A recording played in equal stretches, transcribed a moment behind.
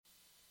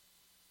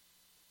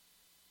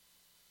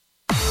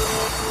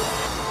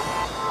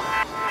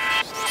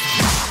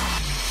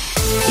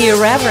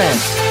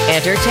Irreverent,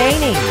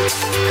 entertaining,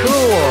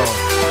 cool.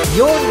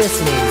 You're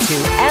listening to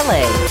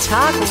LA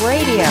Talk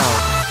Radio.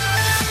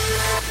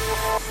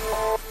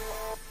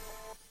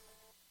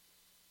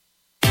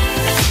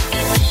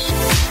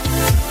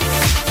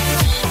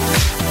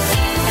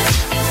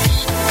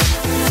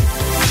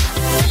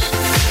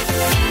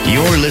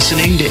 You're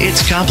listening to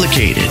It's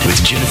Complicated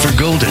with Jennifer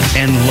Golden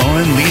and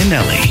Lauren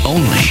Leonelli,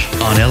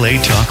 only on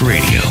LA Talk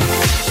Radio.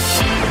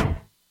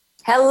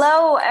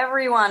 Hello,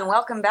 everyone.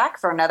 Welcome back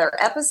for another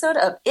episode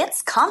of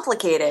It's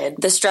Complicated.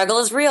 The struggle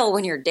is real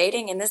when you're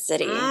dating in the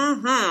city.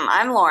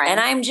 I'm Lauren. And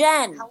I'm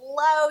Jen.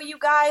 Hello, you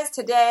guys.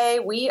 Today,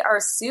 we are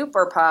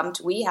super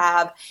pumped. We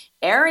have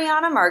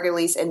Ariana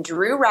Margulies and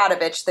Drew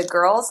Radovich, the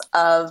girls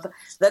of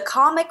the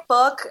comic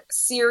book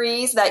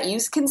series that you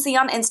can see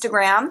on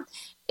Instagram.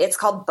 It's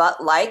called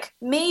But Like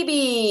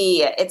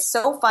Maybe. It's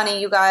so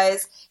funny, you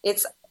guys.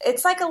 It's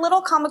like a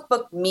little comic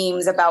book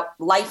memes about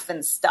life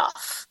and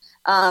stuff.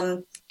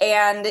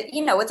 And,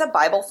 you know, it's a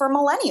Bible for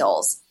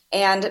millennials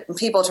and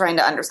people trying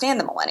to understand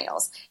the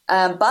millennials.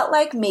 But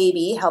Like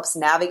Maybe helps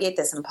navigate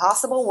this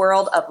impossible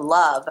world of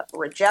love,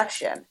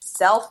 rejection,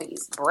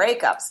 selfies,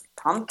 breakups,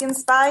 pumpkin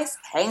spice,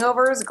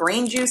 hangovers,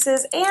 green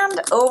juices, and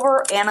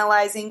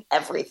overanalyzing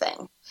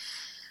everything.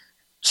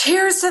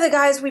 Cheers to the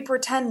guys we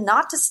pretend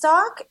not to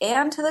stalk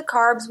and to the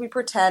carbs we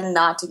pretend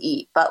not to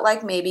eat. But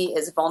Like Maybe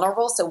is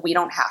vulnerable, so we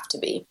don't have to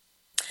be.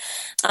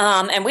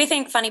 And we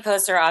think funny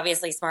posts are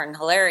obviously smart and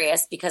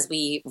hilarious because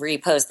we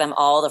repost them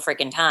all the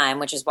freaking time,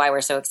 which is why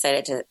we're so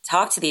excited to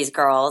talk to these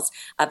girls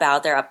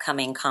about their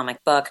upcoming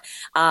comic book.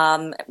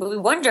 We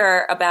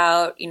wonder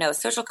about,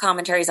 social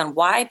commentaries on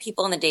why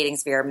people in the dating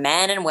sphere,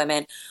 men and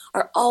women,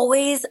 are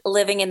always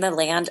living in the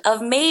land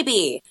of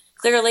maybe.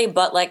 Clearly,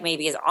 But Like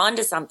Maybe is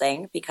onto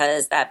something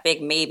because that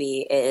big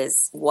maybe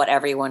is what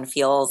everyone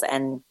feels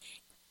and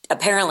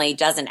apparently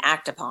doesn't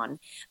act upon.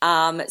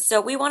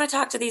 So we want to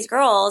talk to these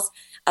girls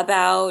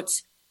about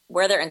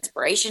where their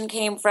inspiration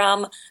came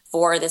from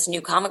for this new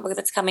comic book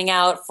that's coming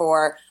out,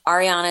 for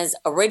Ariana's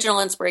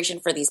original inspiration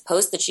for these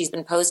posts that she's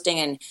been posting.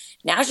 And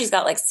now she's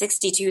got like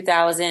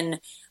 62,000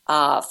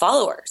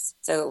 followers.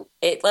 So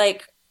it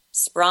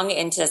sprung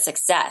into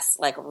success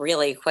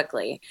really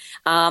quickly.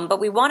 But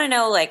we want to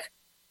know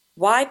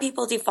why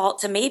people default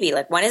to maybe.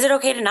 When is it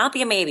okay to not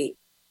be a maybe?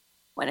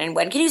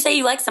 When can you say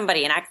you like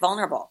somebody and act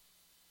vulnerable?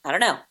 I don't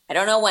know. I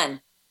don't know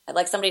when. I'd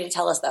like somebody to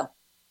tell us, though.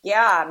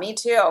 Yeah, me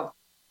too.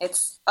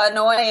 It's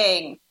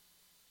annoying.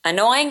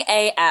 Annoying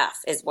AF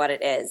is what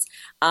it is.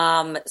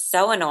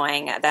 So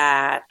annoying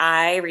that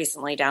I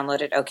recently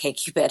downloaded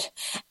OkCupid.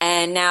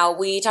 And now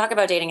we talk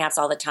about dating apps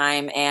all the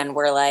time, and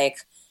we're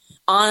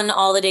on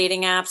all the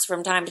dating apps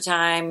from time to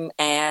time.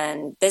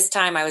 And this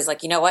time I was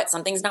like, you know what?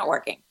 Something's not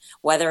working.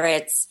 Whether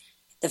it's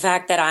the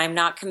fact that I'm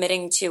not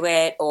committing to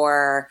it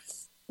or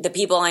the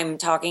people I'm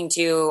talking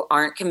to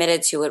aren't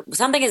committed to it.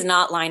 Something is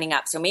not lining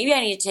up. So maybe I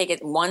need to take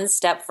it one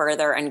step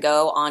further and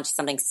go on to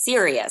something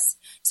serious.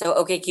 So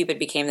OkCupid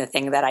became the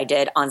thing that I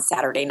did on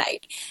Saturday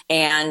night.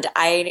 And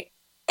I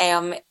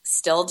am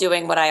still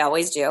doing what I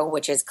always do,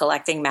 which is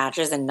collecting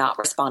matches and not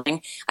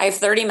responding. I have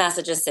 30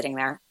 messages sitting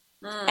there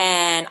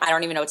and I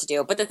don't even know what to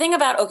do. But the thing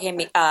about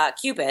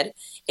OkCupid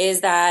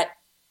is that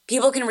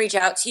people can reach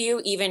out to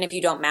you even if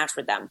you don't match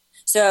with them.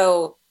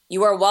 So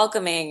you are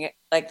welcoming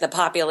the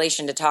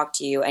population to talk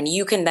to you, and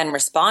you can then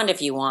respond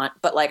if you want.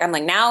 But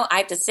now I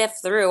have to sift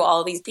through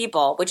all these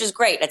people, which is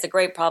great. It's a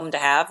great problem to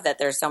have that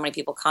there's so many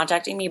people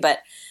contacting me. But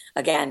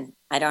again,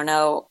 I don't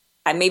know.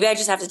 Maybe I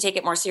just have to take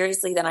it more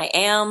seriously than I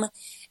am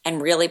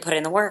and really put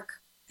in the work.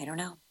 I don't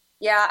know.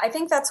 Yeah, I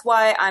think that's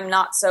why I'm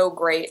not so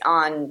great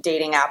on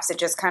dating apps. It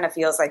just kind of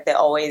feels like they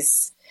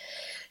always,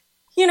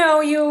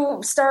 you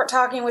start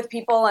talking with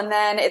people and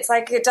then it's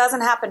it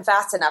doesn't happen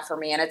fast enough for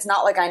me. And it's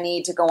not like I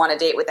need to go on a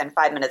date within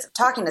 5 minutes of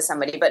talking to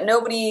somebody, but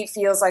nobody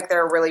feels like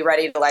they're really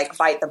ready to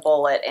bite the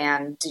bullet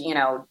and,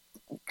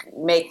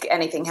 make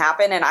anything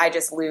happen. And I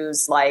just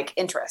lose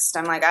interest.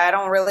 I'm I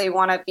don't really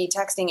want to be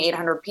texting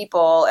 800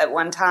 people at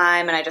one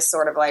time. And I just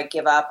sort of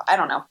give up. I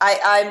don't know.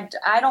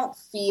 I don't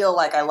feel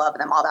like I love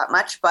them all that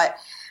much, but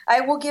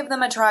I will give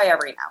them a try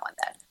every now and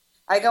then.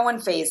 I go in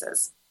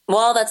phases.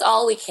 Well, that's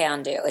all we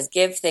can do is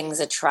give things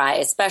a try,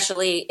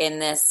 especially in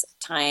this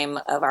time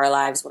of our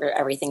lives where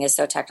everything is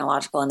so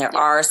technological and there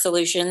are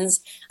solutions.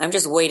 I'm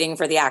just waiting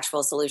for the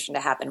actual solution to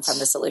happen from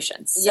the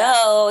solutions.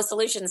 So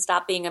solutions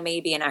stop being a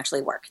maybe and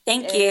actually work.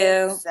 Thank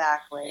you.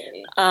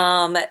 Exactly.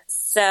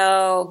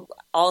 So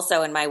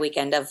also in my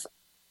weekend of,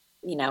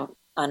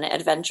 an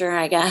adventure,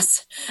 I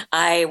guess,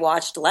 I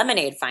watched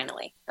Lemonade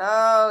finally.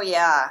 Oh,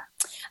 yeah.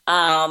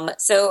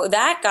 So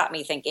that got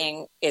me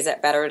thinking, is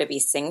it better to be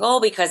single?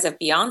 Because if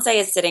Beyonce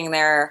is sitting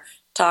there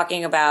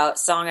talking about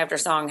song after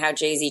song how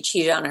Jay-Z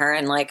cheated on her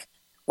and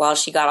while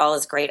she got all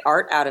this great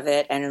art out of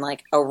it and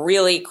a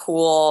really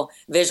cool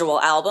visual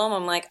album,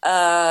 I'm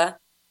that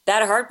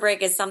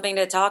heartbreak is something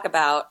to talk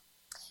about.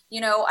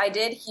 I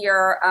did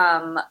hear,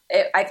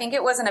 I think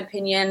it was an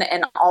opinion,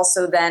 and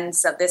also then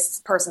so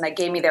this person that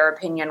gave me their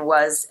opinion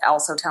was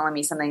also telling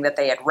me something that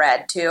they had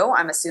read too,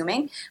 I'm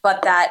assuming,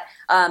 but that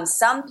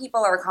some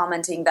people are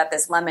commenting that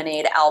this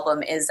Lemonade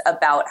album is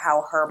about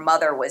how her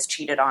mother was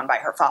cheated on by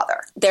her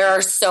father. There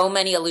are so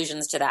many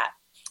allusions to that.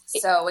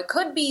 So it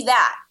could be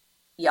that.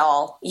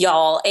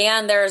 Y'all.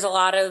 And there's a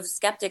lot of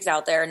skeptics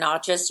out there,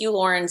 not just you,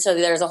 Lauren. So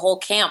there's a whole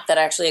camp that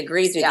actually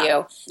agrees with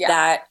you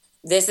that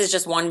this is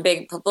just one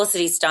big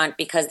publicity stunt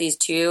because these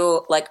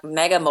two like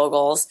mega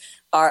moguls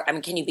are, I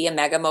mean, can you be a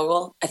mega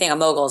mogul? I think a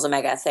mogul is a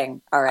mega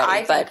thing already.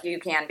 I think you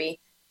can be.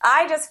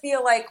 I just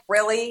feel like,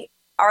 really,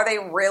 are they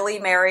really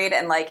married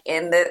and like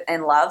in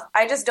love?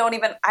 I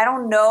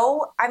don't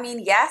know. I mean,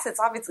 yes, it's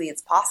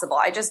possible.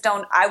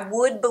 I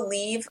would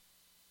believe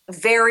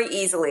very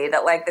easily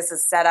that like this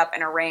is set up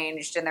and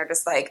arranged and they're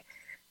just like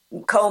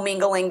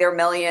commingling their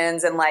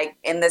millions and like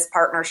in this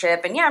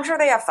partnership. And yeah, I'm sure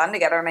they have fun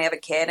together and they have a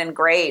kid and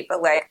great,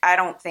 but like I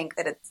don't think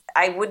that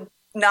I would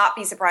not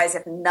be surprised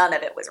if none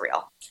of it was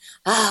real.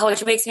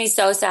 Which makes me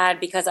so sad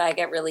because I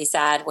get really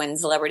sad when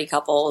celebrity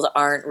couples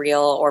aren't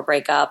real or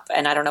break up.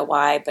 And I don't know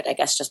why, but I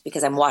guess just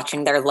because I'm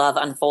watching their love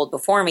unfold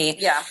before me.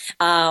 Yeah.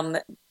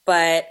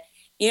 But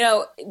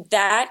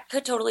that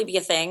could totally be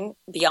a thing.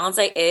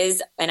 Beyonce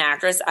is an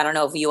actress. I don't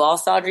know if you all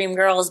saw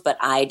Dreamgirls, but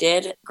I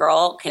did.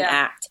 Girl can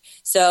act.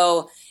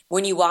 So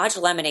when you watch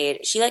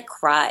Lemonade, she like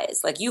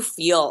cries. Like you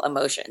feel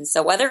emotion.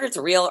 So whether it's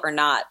real or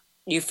not,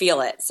 you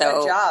feel it.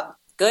 So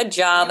Good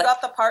job. You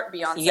got the part,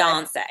 Beyonce.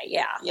 Beyonce,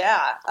 yeah.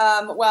 Yeah.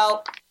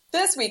 Well,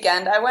 this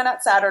weekend I went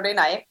out Saturday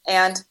night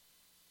and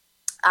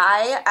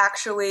I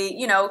actually,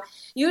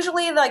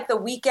 usually like the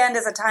weekend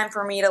is a time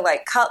for me to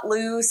like cut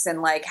loose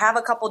and like have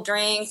a couple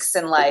drinks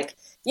and like,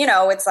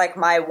 it's like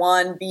my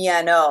one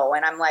BNO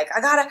and I'm like,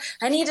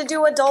 I need to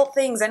do adult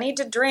things. I need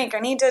to drink. I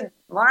need to,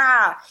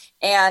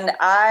 and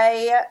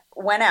I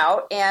went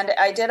out and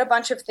I did a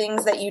bunch of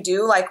things that you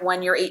do like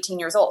when you're 18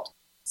 years old.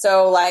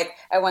 So like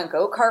I went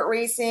go-kart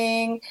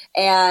racing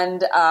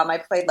and I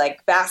played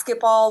like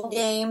basketball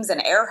games and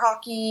air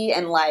hockey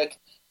and like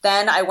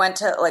then I went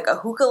to like a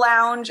hookah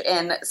lounge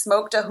and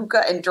smoked a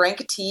hookah and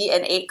drank tea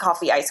and ate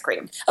coffee ice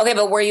cream. Okay,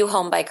 but were you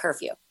home by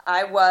curfew?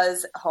 I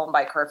was home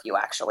by curfew,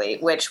 actually,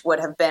 which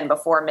would have been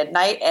before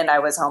midnight, and I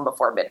was home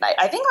before midnight.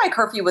 I think my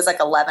curfew was like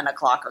 11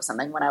 o'clock or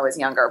something when I was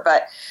younger,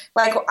 but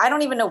like I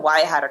don't even know why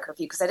I had a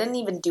curfew because I didn't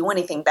even do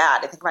anything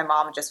bad. I think my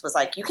mom just was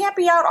like, you can't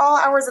be out all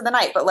hours of the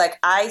night, but like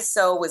I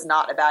was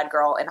not a bad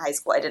girl in high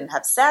school. I didn't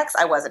have sex.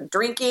 I wasn't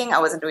drinking. I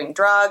wasn't doing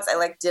drugs. I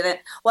like didn't,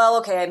 well,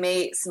 okay, I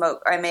may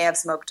have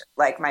smoked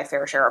like my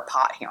fair share of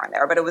pot here and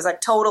there, but it was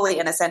like totally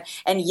innocent.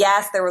 And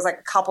yes, there was like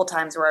a couple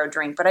times where I would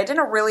drink, but I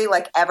didn't really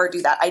like ever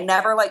do that. I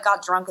never like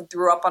got drunk and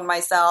threw up on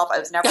myself. I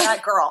was never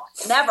that girl.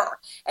 Never.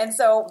 And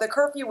so the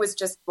curfew was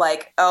just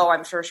like, oh,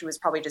 I'm sure she was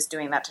probably just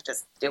doing that to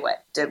just do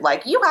it.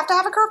 Like, you have to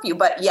have a curfew.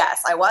 But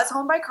yes, I was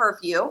home by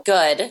curfew.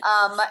 Good.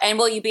 And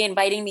will you be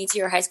inviting me to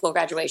your high school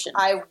graduation?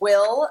 I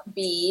will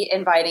be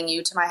inviting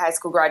you to my high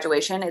school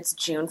graduation. It's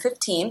June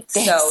 15th.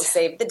 Thanks. So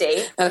save the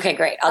date. Okay,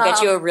 great. I'll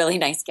get you a really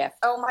nice gift.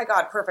 Oh my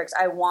God, perfect.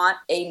 I want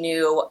a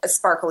new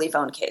sparkly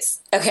phone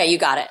case. Okay, you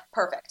got it.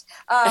 Perfect.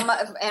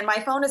 And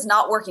my phone is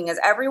not working. Is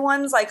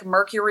everyone's like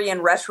Mercury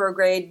and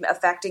retrograde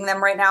affecting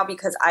them right now?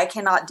 Because I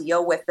cannot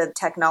deal with the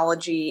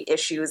technology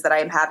issues that I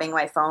am having.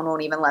 My phone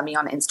won't even let me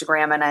on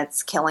Instagram and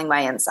it's killing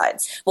my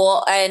insides.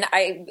 Well, and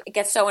I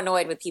get so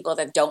annoyed with people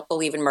that don't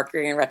believe in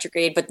Mercury and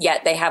retrograde, but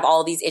yet they have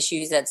all these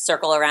issues that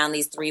circle around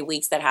these 3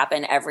 weeks that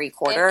happen every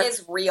quarter. It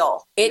is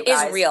real. It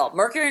is real.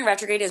 Mercury and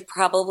retrograde is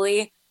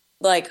probably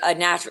like a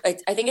natural,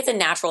 I think it's a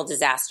natural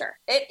disaster.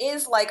 It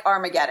is like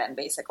Armageddon,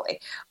 basically.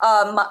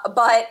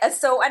 But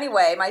so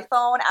anyway, my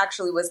phone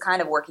actually was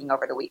kind of working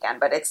over the weekend,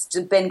 but it's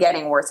been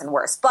getting worse and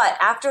worse. But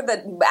after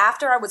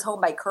I was home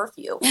by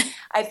curfew,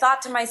 I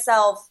thought to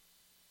myself,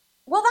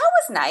 well, that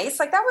was nice.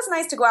 Like, that was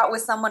nice to go out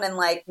with someone and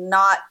like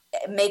not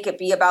make it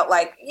be about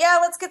like, yeah,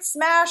 let's get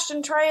smashed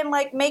and try and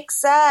like make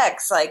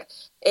sex. Like,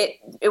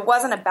 it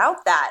wasn't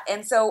about that.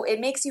 And so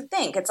it makes you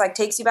think. It's like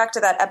takes you back to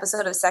that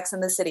episode of Sex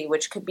and the City,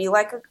 which could be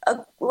like a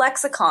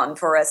lexicon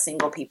for us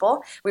single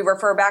people. We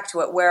refer back to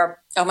it where,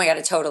 oh my God,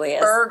 it totally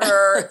is.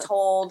 Berger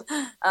told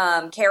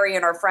Carrie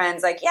and her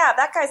friends, like, yeah,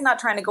 that guy's not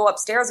trying to go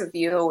upstairs with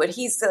you. And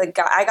he's like,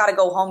 I got to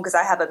go home because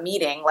I have a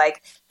meeting.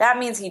 Like, that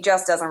means he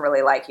just doesn't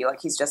really like you.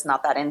 Like, he's just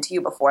not that into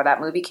you before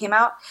that movie came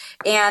out.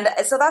 And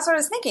so that's what I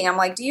was thinking. I'm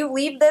like, do you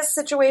leave this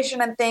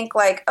situation and think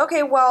like,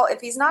 okay, well,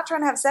 if he's not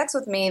trying to have sex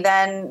with me,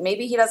 then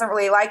maybe he doesn't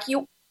really like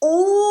you?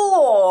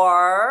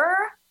 Or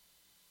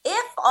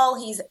if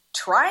all he's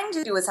trying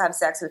to do is have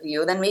sex with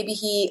you, then maybe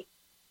he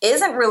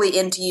isn't really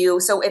into you.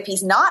 So if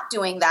he's not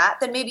doing that,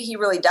 then maybe he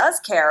really does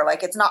care.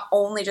 Like, it's not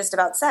only just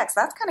about sex.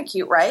 That's kind of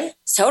cute, right?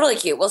 It's totally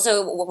cute. Well,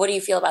 so what do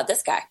you feel about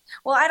this guy?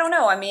 Well, I don't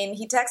know. I mean,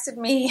 he texted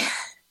me,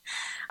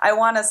 I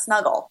want to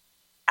snuggle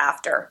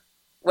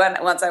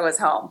once I was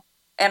home.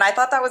 And I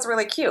thought that was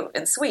really cute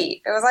and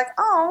sweet. It was like,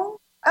 oh,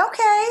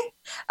 Okay.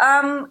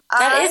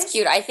 That is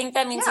cute. I think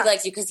that means he Yeah.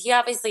 likes you because he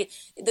obviously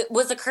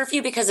was the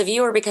curfew because of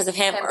you or because of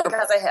him?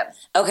 Because of him.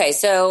 Okay,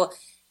 so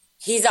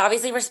he's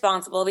obviously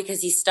responsible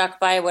because he stuck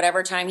by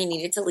whatever time he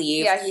needed to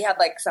leave. Yeah, he had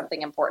like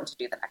something important to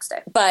do the next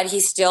day. But he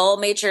still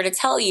made sure to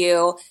tell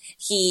you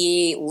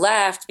he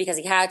left because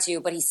he had to,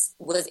 but he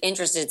was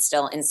interested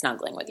still in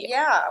snuggling with you.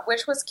 Yeah,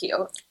 which was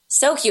cute.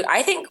 So cute.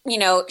 I think,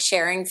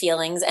 sharing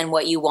feelings and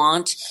what you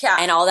want Yeah.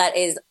 and all that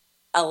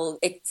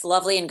it's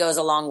lovely and goes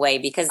a long way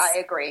because I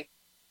agree.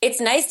 it's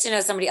nice to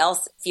know somebody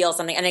else feels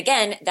something. And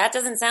again, that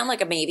doesn't sound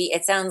like a maybe.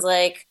 It sounds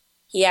like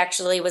he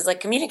actually was like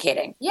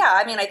communicating. Yeah,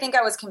 I mean, I think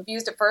I was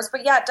confused at first,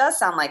 but yeah, it does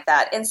sound like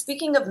that. And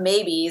speaking of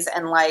maybes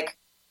and like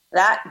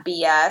that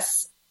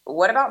BS,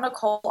 what about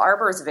Nicole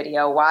Arbour's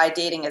video, Why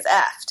Dating is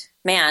Effed?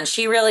 Man,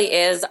 she really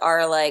is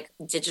our like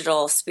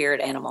digital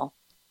spirit animal.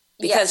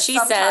 Because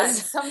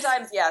yes,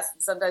 sometimes yes,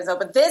 sometimes no.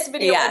 But this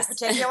video in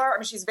particular, I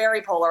mean, she's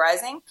very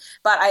polarizing,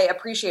 but I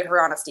appreciate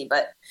her honesty.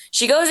 But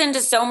she goes into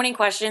so many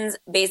questions,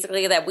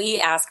 basically, that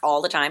we ask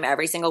all the time,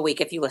 every single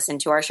week, if you listen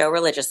to our show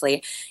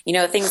religiously.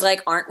 Things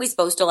like, aren't we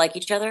supposed to like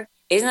each other?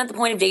 Isn't that the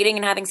point of dating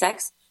and having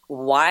sex?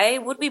 Why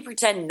would we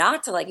pretend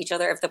not to like each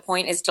other if the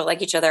point is to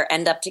like each other,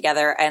 end up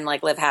together, and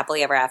like live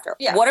happily ever after?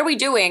 Yeah. What are we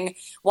doing?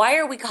 Why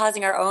are we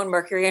causing our own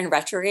Mercury in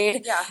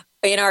retrograde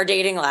in our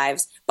dating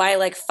lives by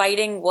like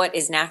fighting what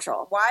is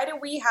natural? Why do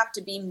we have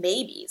to be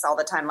maybes all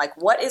the time? Like,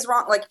 what is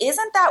wrong? Like,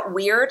 isn't that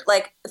weird?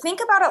 Like,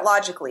 think about it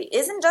logically.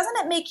 Doesn't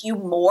it make you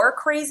more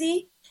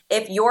crazy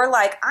if you're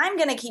like, I'm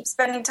going to keep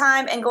spending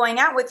time and going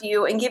out with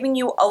you and giving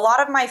you a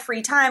lot of my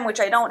free time, which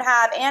I don't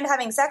have, and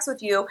having sex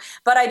with you,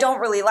 but I don't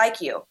really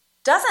like you?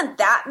 Doesn't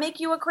that make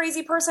you a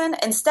crazy person?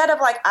 Instead of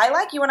like, I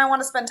like you and I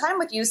want to spend time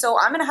with you, so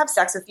I'm going to have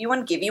sex with you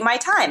and give you my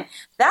time.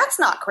 That's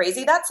not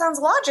crazy. That sounds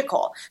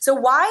logical. So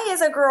why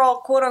is a girl,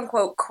 quote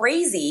unquote,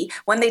 crazy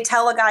when they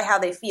tell a guy how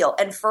they feel?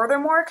 And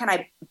furthermore, can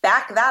I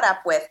back that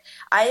up with,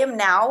 I am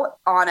now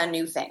on a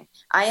new thing.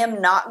 I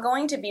am not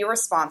going to be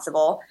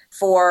responsible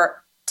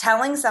for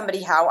telling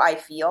somebody how I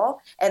feel,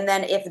 and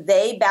then if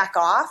they back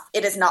off,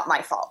 it is not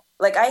my fault.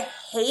 Like, I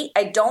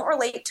don't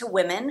relate to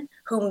women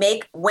who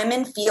make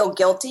women feel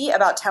guilty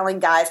about telling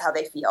guys how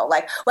they feel.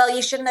 Like, well,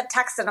 you shouldn't have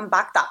texted him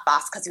back that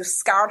fast because you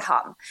scared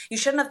him. You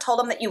shouldn't have told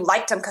him that you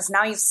liked him because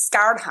now you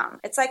scared him.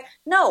 It's like,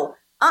 no,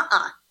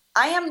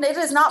 it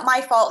is not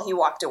my fault he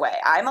walked away.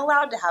 I'm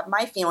allowed to have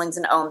my feelings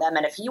and own them.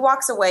 And if he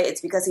walks away,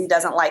 it's because he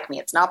doesn't like me.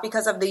 It's not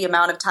because of the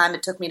amount of time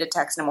it took me to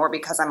text him or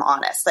because I'm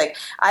honest. Like,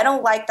 I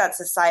don't like that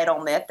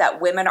societal myth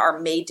that women are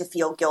made to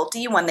feel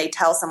guilty when they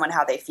tell someone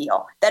how they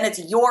feel. Then it's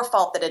your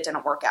fault that it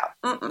didn't work out.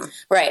 Mm-mm.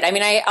 Right. I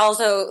mean, I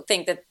also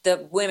think that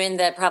the women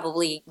that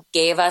probably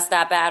gave us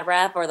that bad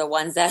rep are the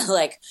ones that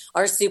like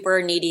are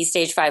super needy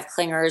stage 5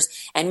 clingers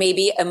and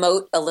maybe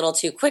emote a little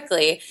too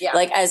quickly. Yeah.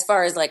 Like as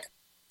far as like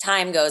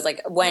time goes,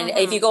 like when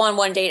if you go on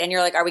one date and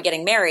you're like, are we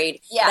getting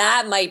married? Yeah.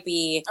 That might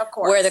be Of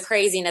course. where the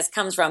craziness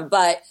comes from.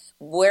 But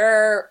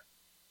we're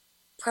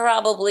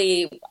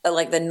probably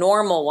like the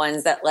normal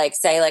ones that like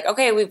say like,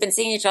 okay, we've been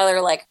seeing each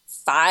other like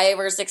 5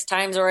 or 6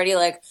 times already.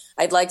 Like,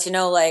 I'd like to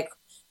know like,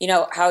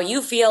 how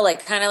you feel,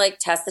 like kind of like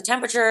test the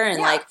temperature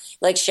and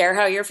like share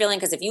how you're feeling.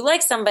 Because if you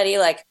like somebody,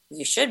 like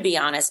you should be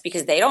honest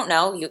because they don't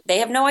know. They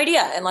have no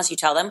idea unless you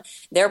tell them.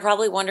 They're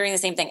probably wondering the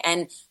same thing.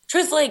 And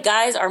truthfully,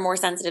 guys are more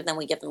sensitive than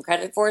we give them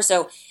credit for.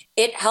 So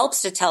it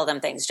helps to tell them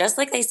things, just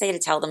like they say to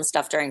tell them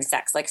stuff during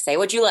sex. Like, say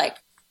what you like.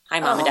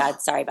 Hi, Mom and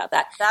Dad. Sorry about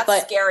that.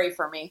 That's scary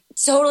for me.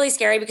 Totally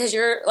scary because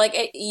you're like,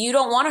 you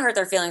don't want to hurt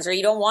their feelings or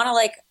you don't want to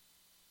like,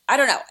 I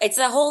don't know. It's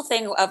the whole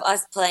thing of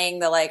us playing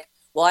the like,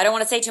 well, I don't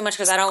want to say too much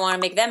because I don't want to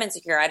make them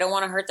insecure. I don't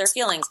want to hurt their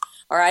feelings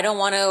or I don't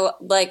want to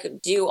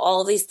like do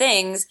all these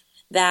things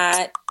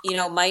that,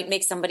 might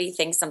make somebody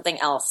think something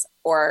else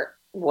or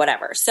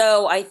whatever.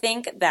 So I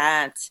think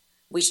that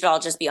we should all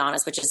just be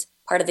honest, which is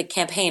part of the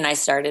campaign I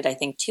started, I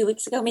think 2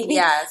 weeks ago, maybe.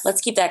 Yes. Let's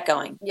keep that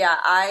going. Yeah.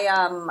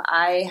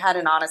 I had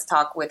an honest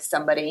talk with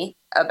somebody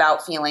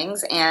about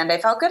feelings and I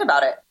felt good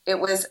about it. It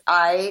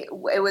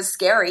was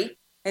scary.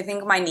 I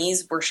think my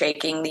knees were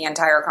shaking the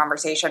entire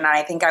conversation, and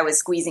I think I was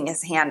squeezing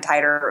his hand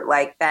tighter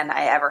than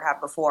I ever have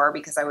before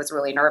because I was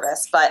really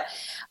nervous. But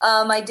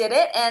I did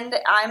it, and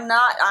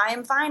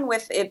I'm fine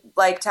with it,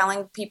 like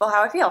telling people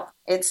how I feel.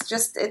 It's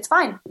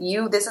fine.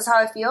 This is how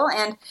I feel,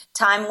 and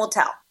time will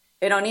tell.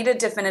 I don't need a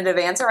definitive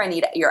answer. I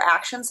need your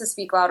actions to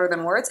speak louder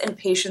than words, and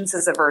patience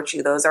is a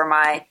virtue. Those are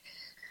my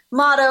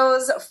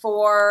mottos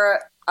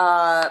for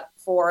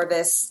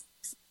this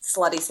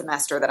slutty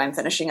semester that I'm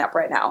finishing up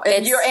right now.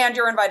 And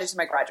you're invited to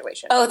my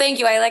graduation. Oh, thank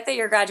you. I like that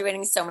you're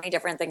graduating so many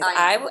different things.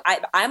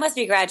 I must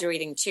be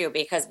graduating too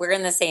because we're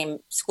in the same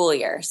school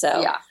year.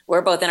 So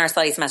we're both in our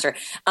slutty semester.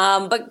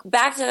 But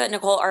back to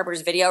Nicole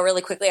Arbour's video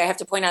really quickly. I have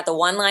to point out the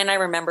one line I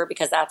remember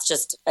because that's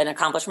just an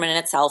accomplishment in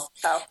itself.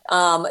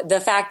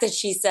 The fact that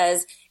she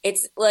says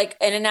it's like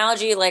an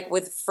analogy like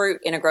with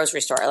fruit in a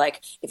grocery store.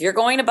 Like if you're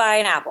going to buy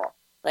an apple,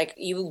 like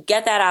you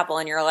get that apple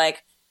and you're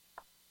like,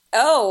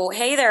 oh,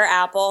 hey there,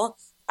 apple.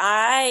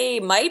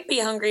 I might be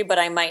hungry, but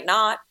I might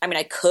not. I mean,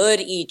 I could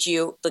eat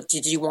you, but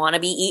did you want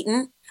to be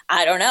eaten?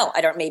 I don't know.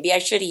 Maybe I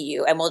should eat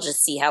you and we'll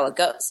just see how it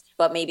goes.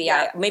 But maybe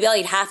I'll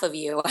eat half of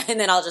you and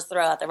then I'll just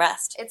throw out the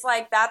rest. It's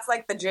like, that's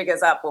like the jig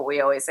is up, what we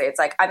always say. It's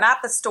like, I'm at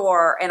the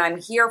store and I'm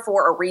here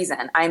for a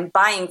reason. I'm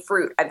buying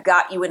fruit. I've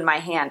got you in my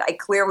hand. I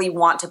clearly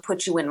want to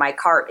put you in my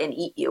cart and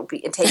eat you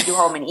and take you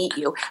home and eat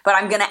you. But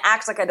I'm going to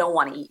act like I don't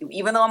want to eat you,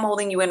 even though I'm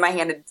holding you in my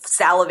hand and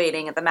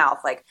salivating at the mouth.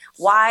 Like,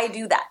 why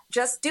do that?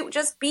 Just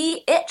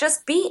be it.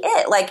 Just be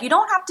it. Like, you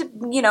don't have to,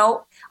 you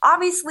know,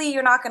 obviously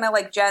you're not going to,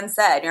 like Jen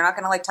said, you're not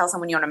going to like tell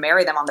someone you want to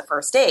marry them on the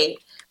first date.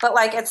 But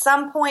like at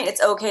some point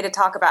it's okay to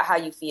talk about how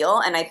you feel.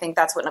 And I think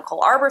that's what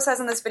Nicole Arbor says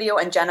in this video.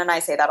 And Jen and I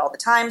say that all the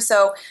time.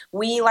 So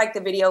we like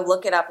the video.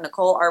 Look it up.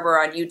 Nicole Arbor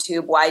on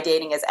YouTube, Why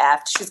Dating is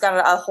Effed. She's got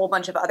a whole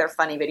bunch of other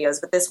funny videos,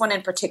 but this one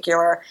in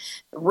particular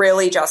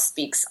really just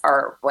speaks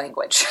our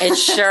language. It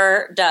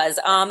sure does.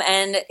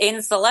 And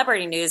in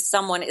celebrity news,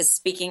 someone is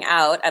speaking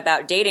out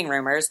about dating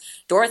rumors.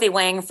 Dorothy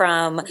Wang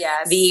from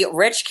the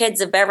Rich Kids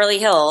of Beverly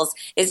Hills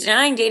is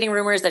denying dating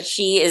rumors that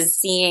she is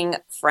seeing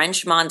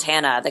French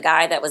Montana, the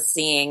guy that was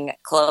seeing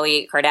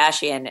Khloe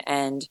Kardashian,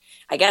 and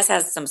I guess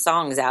has some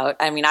songs out.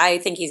 I mean, I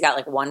think he's got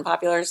like one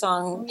popular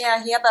song.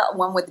 Yeah, he had that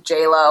one with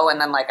J-Lo and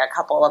then like a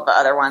couple of the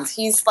other ones.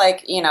 He's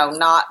like, you know,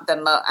 not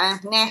the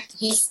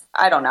he's,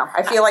 I don't know.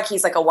 I feel like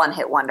he's like a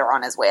one-hit wonder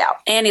on his way out.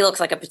 And he looks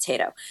like a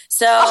potato.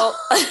 So...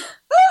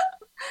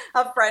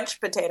 A French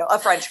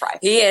fry.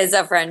 He is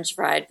a French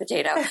fried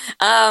potato.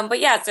 But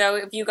yeah, so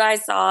if you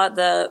guys saw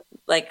the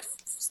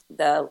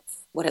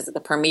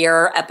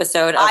premiere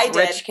episode of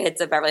Rich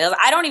Kids of Beverly Hills.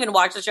 I don't even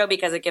watch the show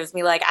because it gives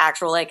me like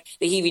actual like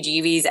the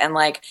heebie-jeebies and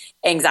like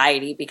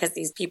anxiety because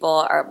these people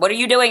are, what are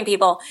you doing,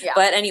 people? Yeah.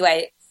 But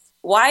anyway,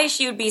 why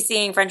she would be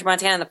seeing French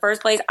Montana in the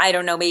first place, I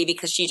don't know. Maybe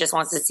because she just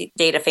wants to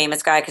date a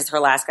famous guy because her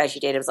last guy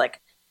she dated was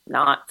like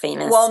not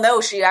famous. Well,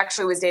 no, she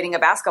actually was dating a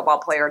basketball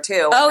player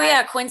too. Oh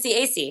yeah, Quincy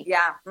Acey.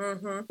 Yeah.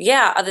 Mm-hmm.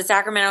 Yeah, of the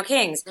Sacramento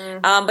Kings.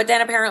 Mm-hmm. But then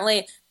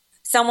apparently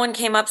someone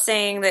came up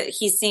saying that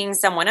he's seeing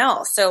someone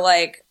else. So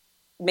like,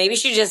 maybe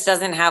she just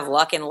doesn't have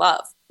luck in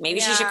love. Maybe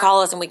she should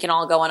call us and we can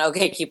all go on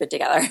OkCupid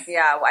together.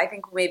 Yeah, well, I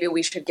think maybe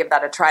we should give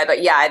that a try.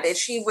 But yeah,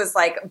 she was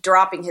like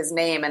dropping his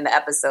name in the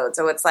episode.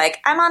 So it's like,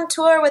 I'm on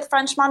tour with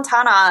French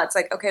Montana. It's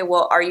like, okay,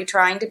 well, are you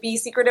trying to be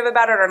secretive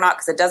about it or not?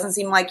 Because it doesn't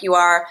seem like you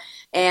are.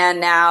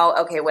 And now,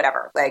 okay,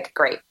 whatever. Like,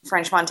 great.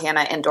 French Montana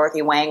and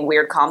Dorothy Wang,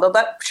 weird combo.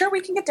 But sure, we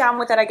can get down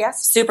with it, I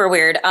guess. Super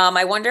weird.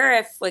 I wonder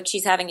if like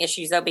she's having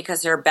issues though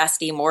because her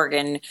bestie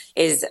Morgan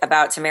is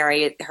about to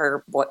marry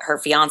her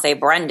fiance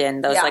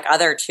Brendan. Those like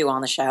other two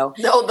on the show.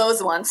 No,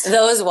 those ones.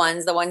 Those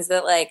ones, the ones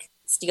that like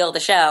steal the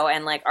show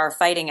and like are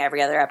fighting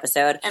every other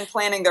episode and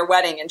planning their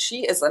wedding, and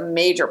she is a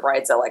major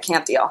bridezilla. I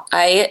can't deal.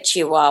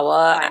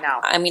 Chihuahua. I know.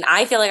 I mean,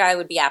 I feel like I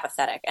would be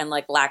apathetic and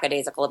like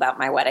lackadaisical about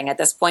my wedding at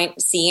this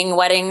point. Seeing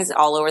weddings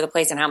all over the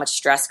place and how much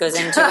stress goes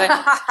into it.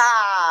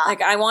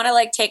 Like I want to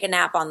like take a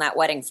nap on that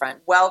wedding front.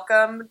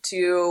 Welcome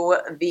to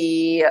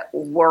the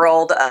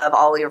world of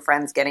all your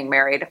friends getting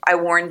married. I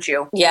warned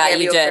you. Yeah, I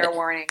gave you did. A fair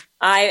warning.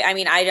 I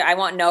mean, I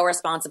want no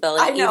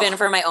responsibility even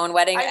for my own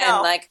wedding,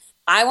 and like.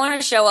 I want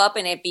to show up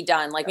and it be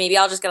done. Like maybe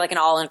I'll just get like an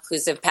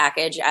all-inclusive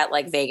package at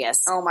like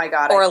Vegas. Oh my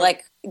God. Or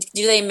like,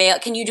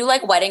 can you do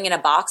like wedding in a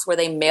box where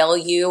they mail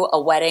you a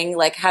wedding?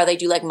 Like how they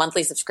do like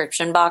monthly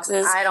subscription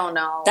boxes? I don't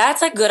know.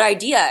 That's a good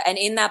idea. And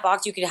in that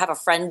box, you could have a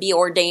friend be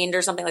ordained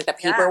or something like that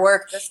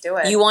paperwork. Yeah, just do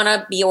it. You want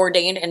to be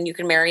ordained and you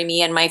can marry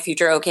me and my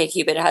future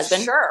OkCupid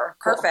husband? Sure.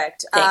 Cool.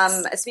 Perfect.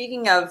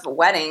 Speaking of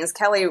weddings,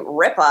 Kelly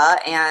Ripa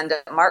and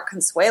Mark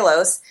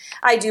Consuelos,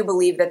 I do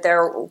believe that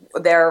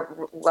their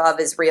love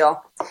is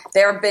real.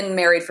 They've been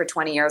married for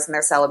 20 years and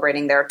they're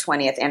celebrating their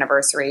 20th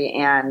anniversary.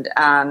 And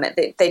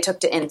they took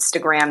to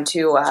Instagram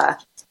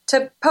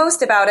to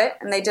post about it.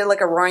 And they did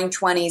like a Roaring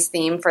 20s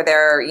theme for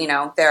their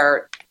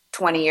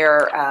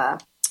 20-year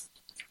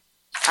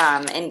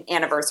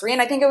anniversary.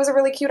 And I think it was a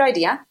really cute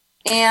idea.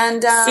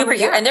 And super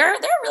cute. And they're a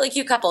really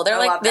cute couple. They're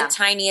like the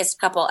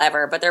tiniest couple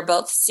ever, but they're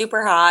both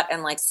super hot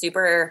and like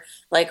super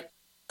like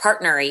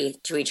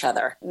partnery to each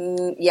other.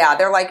 Yeah,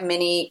 they're like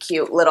mini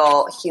cute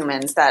little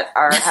humans that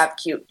have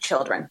cute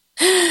children.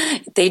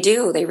 They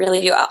do. They really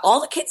do. All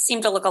the kids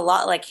seem to look a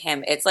lot like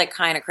him. It's like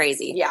kind of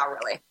crazy. Yeah,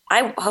 really.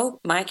 I hope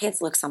my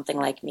kids look something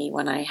like me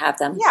when I have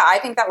them. Yeah, I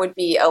think that would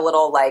be a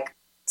little like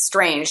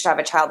strange to have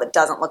a child that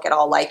doesn't look at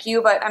all like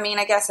you. But I mean,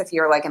 I guess if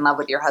you're like in love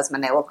with your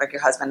husband, they look like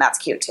your husband. That's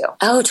cute too.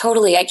 Oh,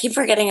 totally. I keep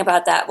forgetting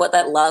about that, what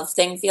that love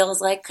thing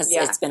feels like because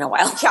it's been a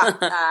while. Yeah,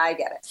 I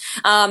get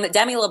it.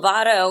 Demi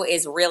Lovato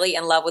is really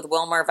in love with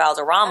Wilmer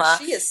Valderrama.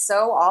 She is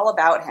so all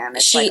about him.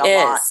 It's she like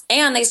a lot.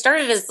 And they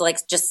started as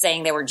like just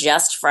saying they were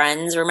just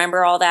friends.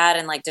 Remember all that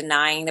and like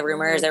denying the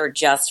rumors they were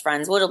just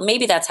friends. Well,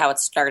 maybe that's how it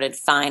started.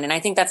 Fine. And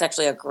I think that's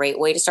actually a great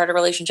way to start a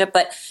relationship.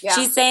 But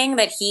she's saying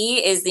that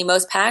he is the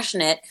most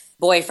passionate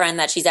boyfriend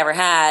that she's ever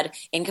had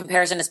in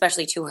comparison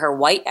especially to her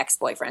white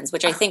ex-boyfriends,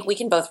 which I think we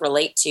can both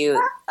relate to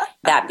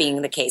that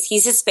being the case.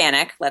 He's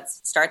Hispanic.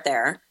 Let's start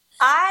there.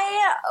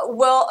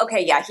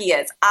 He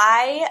is.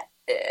 I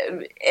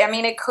I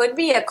mean, it could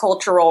be a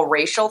cultural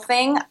racial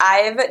thing.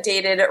 I've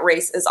dated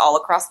races all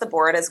across the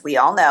board, as we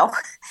all know.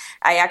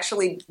 I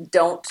actually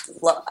don't,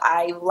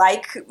 I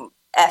like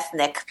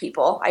ethnic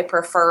people. I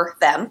prefer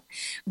them.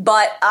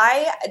 But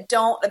I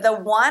don't, the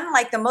one,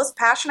 like the most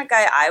passionate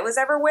guy I was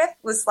ever with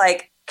was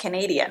like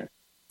Canadian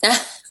 /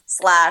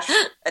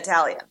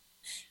 Italian.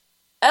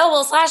 Oh,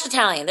 well, /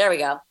 Italian. There we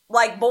go.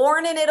 Like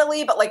born in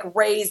Italy, but like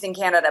raised in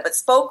Canada, but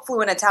spoke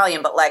fluent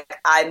Italian. But like,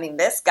 I mean,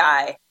 this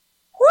guy,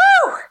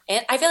 woo!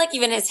 And I feel like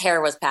even his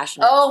hair was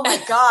passionate. Oh my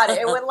God.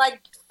 It would like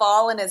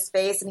fall in his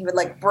face and he would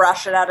like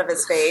brush it out of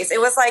his face.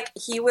 It was like,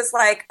 he was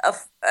like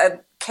a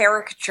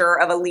caricature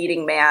of a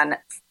leading man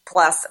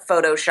plus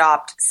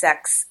photoshopped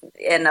sex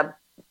in a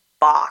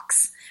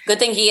box. Good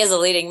thing he is a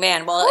leading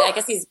man. Well, I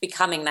guess he's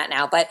becoming that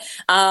now. But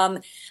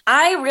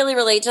I really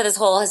relate to this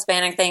whole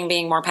Hispanic thing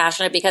being more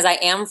passionate because I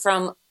am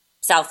from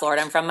South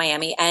Florida. I'm from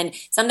Miami. And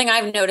something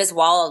I've noticed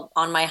while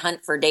on my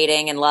hunt for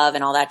dating and love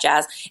and all that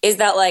jazz is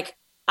that like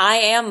I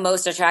am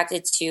most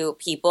attracted to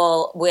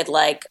people with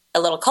like a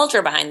little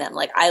culture behind them.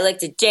 Like I like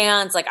to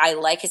dance. Like I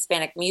like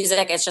Hispanic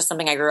music. It's just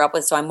something I grew up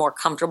with. So I'm more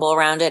comfortable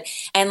around it.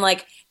 And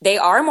like they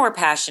are more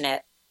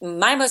passionate.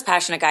 My most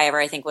passionate guy ever,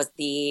 I think, was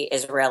the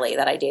Israeli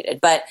that I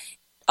dated. But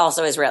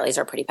also Israelis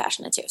are pretty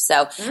passionate too.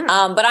 So,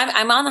 but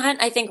I'm on the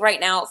hunt, I think, right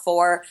now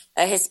for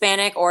a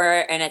Hispanic or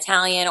an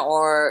Italian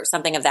or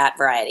something of that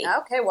variety.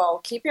 Okay,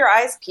 well, keep your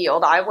eyes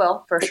peeled. I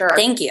will, for sure.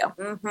 Thank you.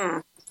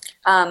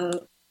 Mm-hmm.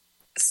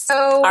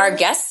 So our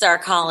guests are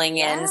calling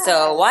in,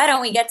 so why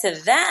don't we get to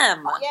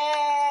them?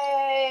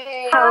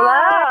 Yay!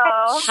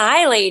 Hello.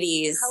 Hi,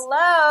 ladies.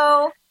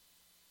 Hello.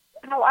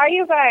 How are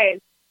you guys?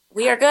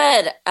 We are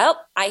good. Oh,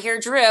 I hear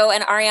Drew.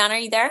 And Ariana, are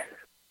you there?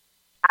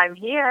 I'm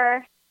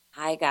here.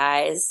 Hi,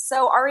 guys.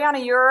 So,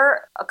 Ariana,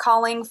 you're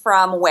calling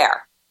from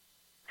where?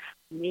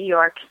 New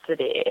York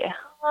City.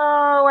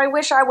 Oh, I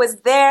wish I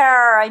was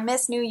there. I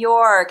miss New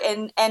York.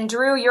 And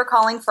Drew, you're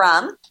calling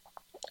from?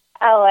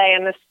 LA,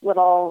 in this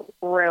little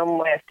room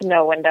with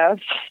no windows.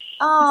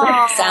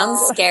 Oh, sounds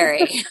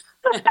scary.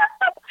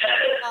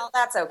 Well,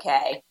 that's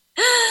okay.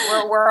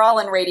 We're all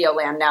in Radio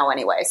Land now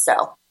anyway,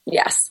 so.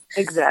 Yes.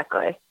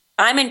 Exactly.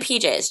 I'm in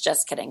PJs,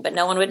 just kidding, but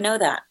no one would know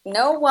that.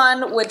 No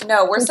one would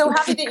know. We're so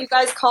happy that you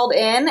guys called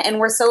in, and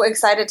we're so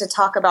excited to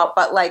talk about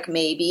But Like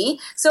Maybe.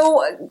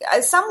 So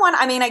I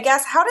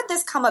guess, how did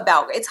this come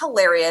about? It's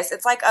hilarious.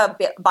 It's like a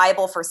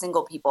Bible for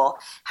single people.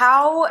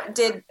 How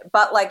did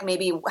But Like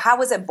Maybe, how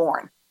was it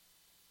born?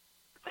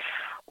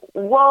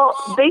 Well,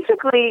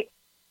 basically,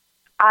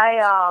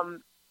 I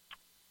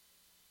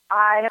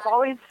have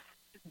always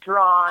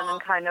drawn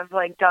and kind of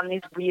like done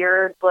these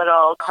weird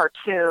little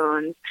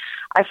cartoons.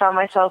 I found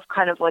myself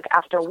kind of like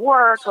after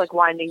work, like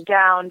winding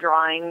down,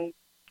 drawing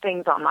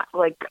things on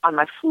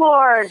my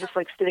floor, just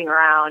like sitting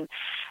around.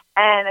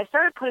 And I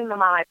started putting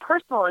them on my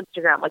personal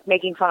Instagram, like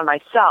making fun of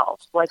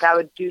myself. Like I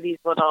would do these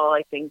little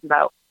like things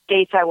about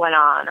dates I went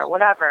on or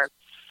whatever.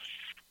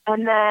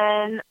 And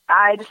then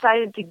I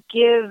decided to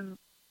give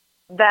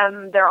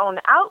them their own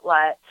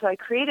outlet. So I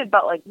created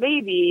But Like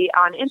Maybe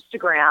on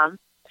Instagram.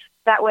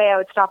 That way I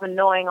would stop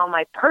annoying all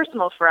my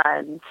personal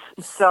friends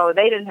so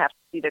they didn't have to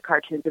see the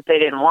cartoons if they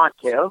didn't want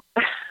to.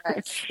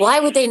 Why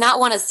would they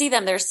not want to see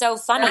them? They're so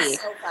funny. They're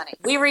so funny.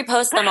 We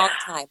repost them all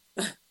the time.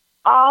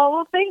 Oh,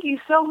 well, thank you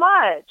so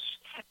much.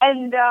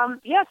 And,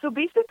 so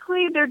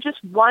basically they're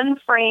just one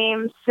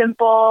frame,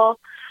 simple,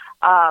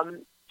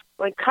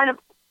 like kind of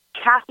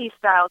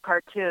Kathy-style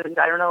cartoons.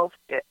 I don't know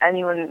if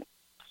anyone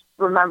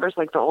remembers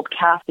like the old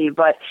Kathy,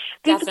 but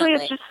basically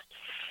It's just,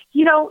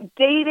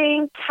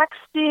 dating,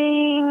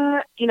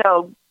 texting,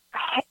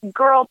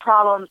 girl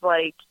problems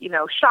like,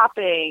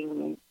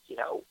 shopping,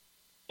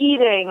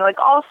 eating, like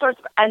all sorts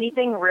of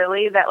anything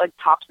really that like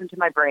pops into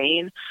my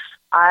brain.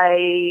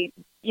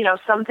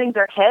 Some things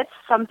are hits,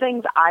 some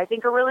things I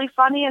think are really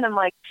funny. And I'm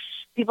like,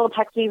 people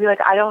text me and be like,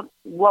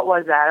 what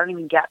was that? I don't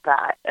even get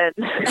that. And,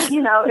 it's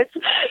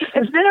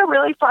been a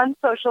really fun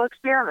social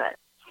experiment.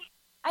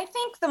 I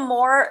think the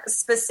more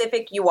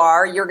specific you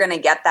are, you're going to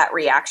get that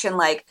reaction.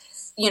 Like,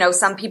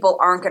 some people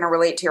aren't going to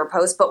relate to your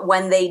post, but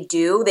when they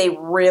do, they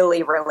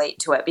really relate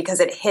to it because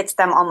it hits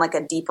them on like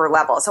a deeper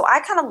level. So I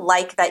kind of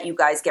like that you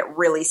guys get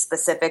really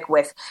specific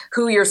with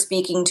who you're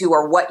speaking to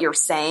or what you're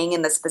saying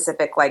in the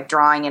specific like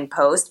drawing and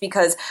post,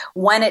 because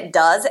when it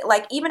does,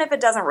 like, even if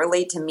it doesn't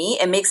relate to me,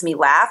 it makes me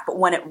laugh. But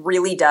when it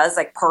really does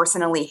like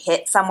personally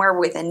hit somewhere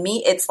within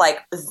me, it's like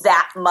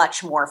that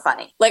much more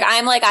funny. Like,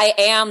 I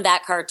am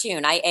that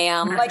cartoon. I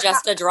am like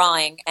just a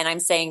drawing and I'm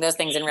saying those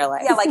things in real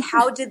life. Yeah. Like,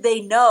 how did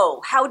they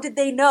know? How did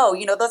they know?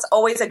 That's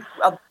always a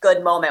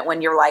good moment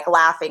when you're like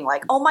laughing,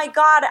 like, oh my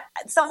God,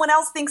 someone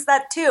else thinks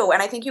that too.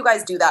 And I think you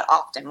guys do that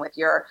often with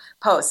your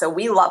posts. So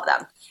we love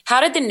them.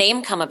 How did the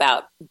name come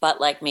about? But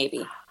Like Maybe.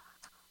 It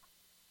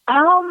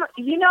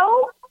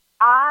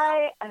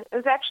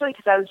was actually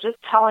because I was just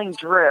telling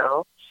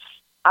Drew,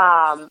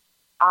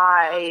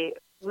 I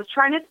was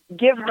trying to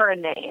give her a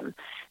name.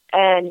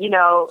 And,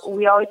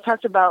 we always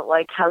talked about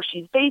like how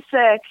she's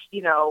basic,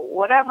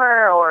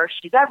 whatever, or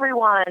she's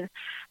everyone.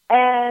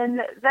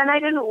 And then I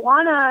didn't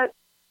want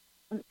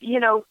to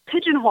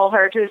pigeonhole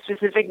her to a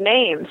specific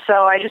name.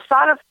 So I just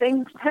thought of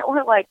things that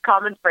were like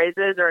common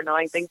phrases or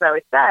annoying things I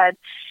always said.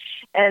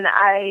 And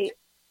I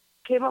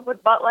came up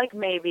with but like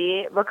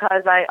maybe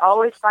because I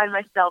always find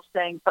myself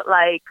saying but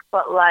like.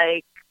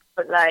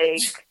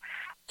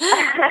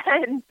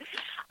 And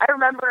I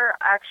remember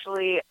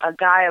actually a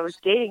guy I was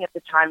dating at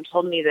the time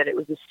told me that it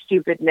was a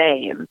stupid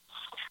name.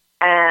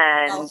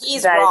 And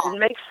that wrong. didn't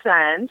make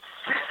sense.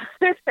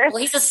 Well,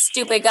 he's a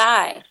stupid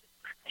guy.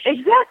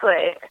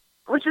 Exactly.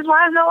 Which is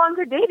why I'm no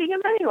longer dating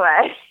him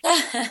anyway.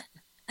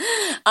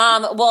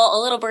 Well,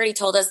 a little birdie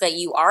told us that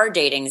you are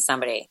dating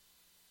somebody.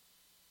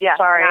 Yeah,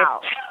 Sorry.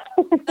 now.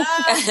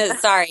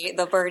 Sorry,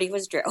 the birdie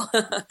was Drew.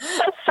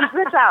 Suck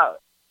this out.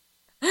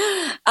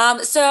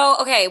 So,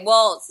 okay,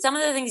 well, some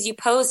of the things you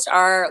post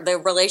are the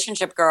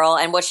relationship girl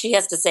and what she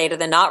has to say to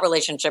the not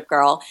relationship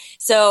girl.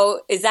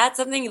 So is that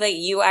something that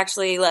you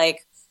actually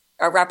like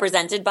are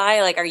represented by?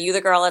 Like, are you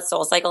the girl at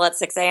SoulCycle at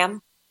 6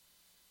 a.m.?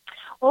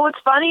 Well, what's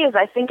funny is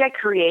I think I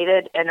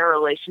created Inner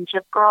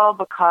Relationship Girl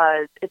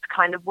because it's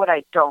kind of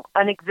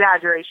an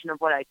exaggeration of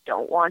what I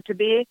don't want to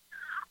be.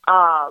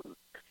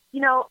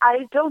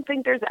 I don't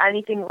think there's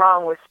anything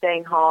wrong with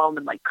staying home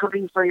and like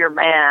cooking for your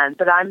man,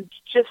 but I'm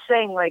just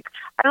saying like,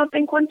 I don't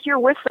think once you're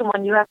with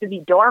someone, you have to be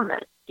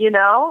dormant,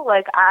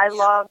 like I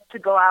love to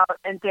go out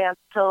and dance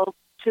till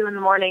 2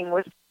 a.m.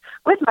 with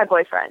my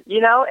boyfriend,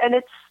 and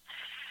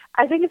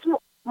I think it's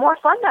more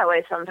fun that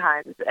way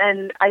sometimes.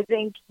 And I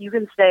think you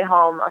can stay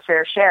home a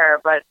fair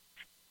share, but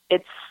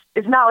it's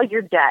not like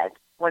you're dead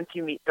once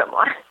you meet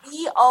someone.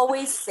 We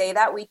always say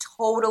that. We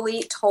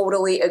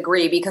totally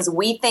agree because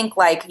we think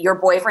like your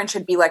boyfriend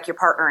should be like your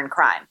partner in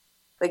crime.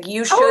 Like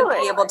you should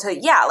be able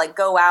to, like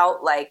go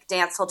out, like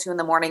dance till 2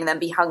 a.m. and then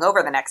be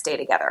hungover the next day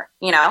together,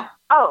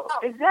 Oh,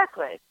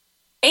 exactly.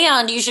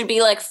 And you should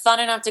be like fun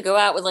enough to go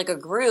out with like a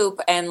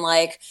group and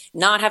like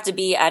not have to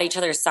be at each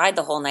other's side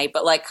the whole night,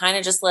 but like kind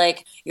of just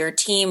like your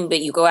team,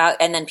 but you go out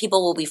and then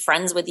people will be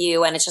friends with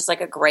you. And it's just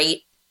like a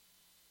great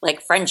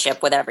like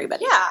friendship with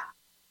everybody. Yeah,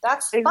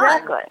 that's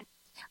exactly.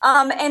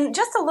 Fun. And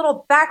just a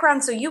little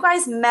background. So you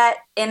guys met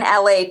in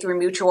LA through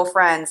mutual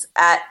friends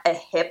at a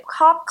hip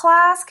hop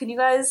class. Can you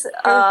guys?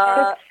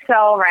 It's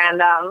so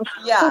random.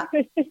 Yeah.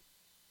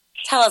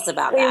 Tell us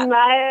about that.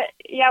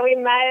 We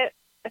met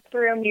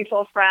through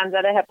mutual friends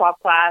at a hip hop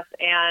class,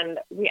 and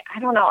we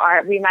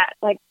met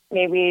like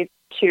maybe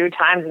 2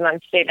 times and then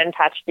stayed in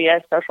touch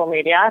via social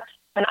media.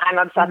 And I'm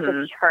obsessed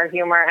with her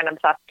humor and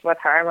obsessed with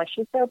her. I'm like,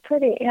 she's so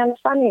pretty and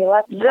funny.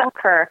 Let's book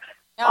her.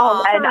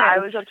 Oh, and I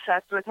was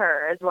obsessed with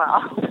her as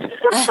well.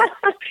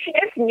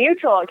 It's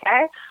mutual,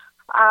 okay?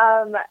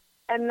 And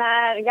then,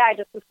 I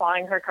just was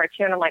following her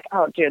cartoon. I'm like,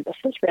 oh, dude, this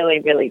is really,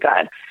 really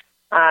good.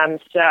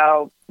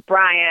 So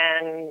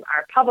Brian,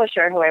 our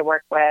publisher, who I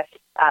work with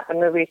at the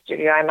movie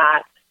studio I'm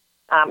at,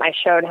 I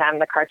showed him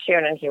the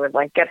cartoon, and he was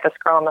like, get this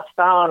girl on the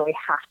phone. We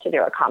have to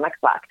do a comic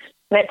book.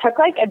 And it took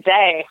like a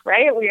day,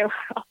 right? We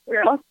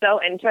were all so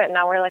into it. And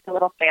now we're like a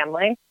little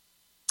family.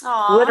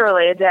 Aww.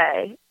 Literally a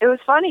day. It was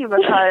funny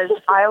because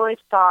I always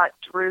thought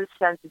Drew's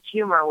sense of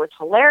humor was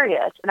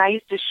hilarious. And I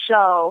used to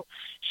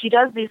she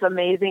does these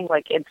amazing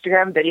like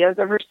Instagram videos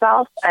of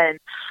herself. And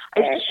I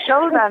used to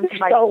show them to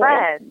my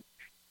friends.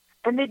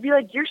 And they'd be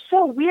like, you're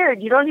so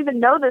weird. You don't even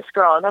know this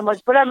girl. And I'm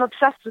like, but I'm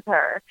obsessed with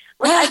her.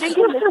 Like, I think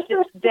in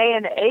this day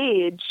and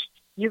age,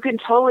 you can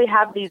totally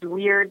have these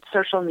weird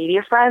social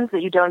media friends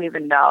that you don't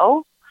even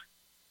know,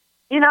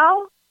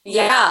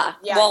 Yeah.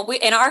 Well,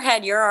 in our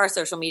head, you're our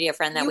social media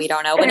friend that we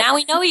don't know, but now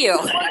we know you.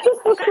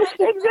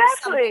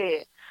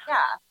 Exactly. Yeah.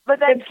 But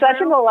it's such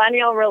a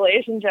millennial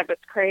relationship.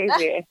 It's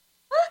crazy.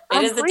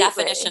 It is the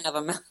definition of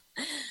a...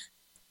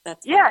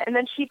 That's funny. Yeah, and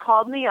then she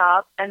called me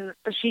up, and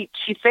she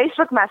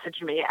Facebook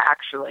messaged me,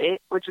 actually,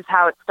 which is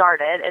how it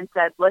started, and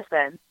said,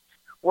 listen,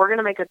 we're going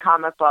to make a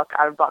comic book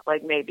out of But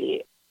Like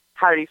Maybe.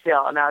 How do you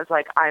feel? And I was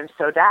like, I'm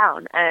so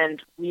down.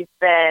 And we've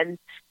been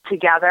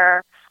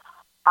together.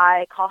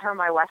 I call her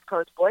my West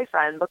Coast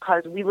boyfriend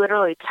because we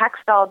literally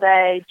text all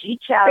day,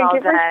 G-chat all day.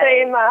 Thank you for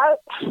saying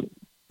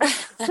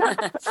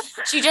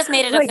that. She just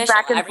made it like official.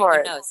 Back and Everyone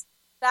forth. knows.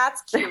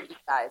 That's cute, you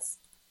guys.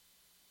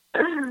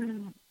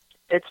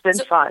 It's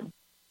been fun.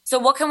 So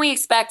what can we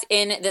expect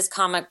in this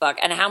comic book,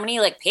 and how many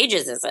like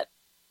pages is it?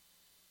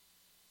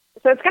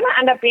 So it's going to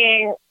end up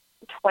being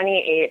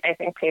 28, I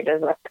think,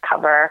 pages with the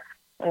cover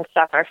and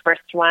stuff. Our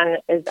first one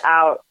is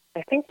out,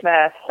 I think,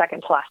 the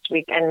second to last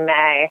week in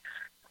May.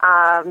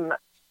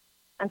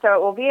 And so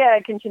it will be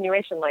a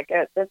continuation, like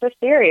it's a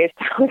series.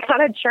 We got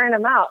to churn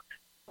them out.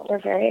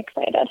 We're very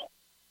excited.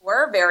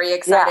 We're very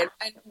excited.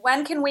 Yeah. And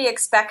when can we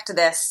expect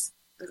this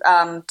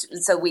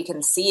so we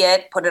can see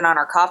it, put it on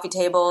our coffee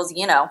tables,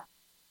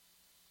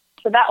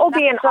 So that will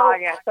be in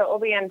August. So it will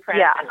be in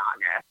print in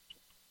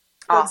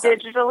August. So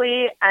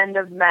digitally, end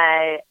of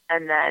May,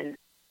 and then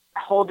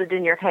hold it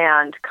in your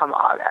hand come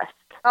August.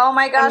 Oh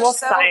my gosh. And we'll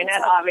sign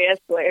it,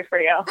 obviously, for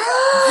you.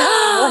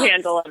 We'll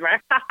hand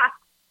deliver.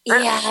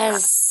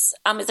 Yes.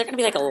 Is there going to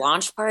be like a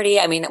launch party?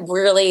 I mean,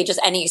 really just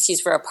any excuse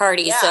for a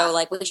party. Yeah. So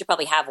like we should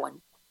probably have one.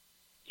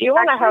 Do you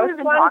want to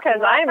host one? Because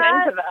I'm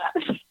into that.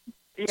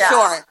 Yeah.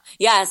 Sure.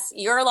 Yes.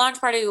 Your launch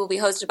party will be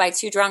hosted by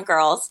two drunk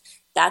girls.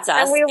 That's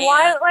us. And we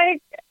want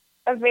like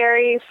a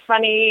very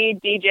funny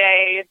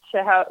DJ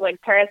to have,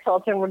 like Paris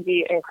Hilton would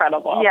be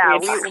incredible. Yeah,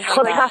 We'd we love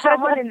have that.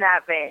 someone in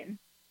that vein.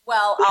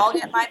 Well, I'll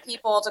get my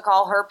people to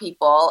call her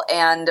people,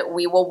 and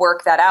we will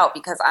work that out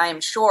because I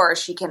am sure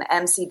she can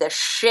MC the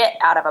shit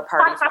out of a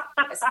party.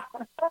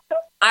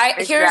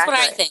 Here's what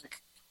I Exactly. think.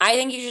 I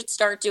think you should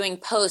start doing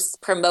posts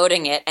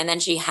promoting it, and then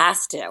she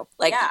has to.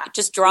 Like, Yeah.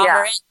 just draw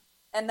her in.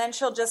 And then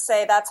she'll just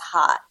say, that's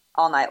hot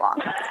all night long.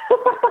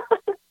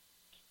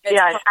 It's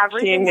Yeah,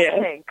 everything's Genius.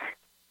 pink.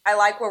 I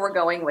like where we're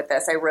going with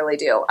this. I really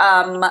do.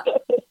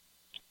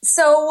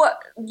 So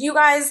you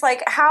guys,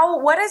 like,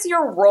 what is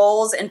your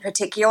roles in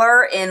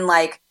particular in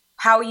like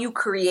how you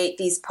create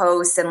these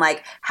posts, and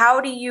like how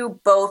do you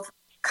both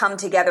come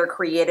together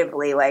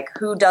creatively? Like,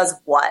 who does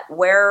what?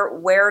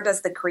 Where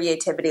does the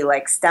creativity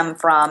like stem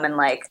from? And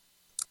like,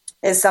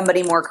 is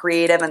somebody more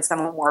creative and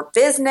someone more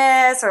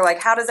business, or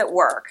like how does it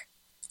work?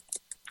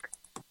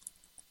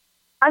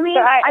 I mean,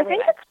 So I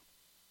think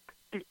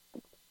it's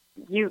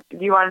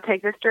you want to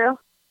take this, Drew?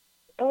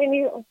 I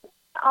mean,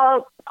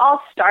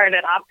 I'll start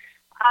it up.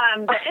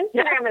 The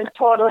Instagram is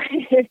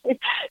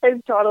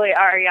totally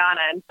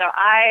Ariana, and so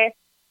I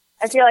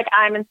feel like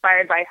I'm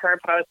inspired by her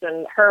posts,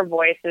 and her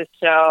voice is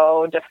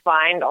so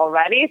defined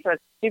already, so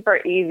it's super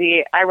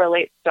easy. I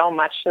relate so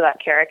much to that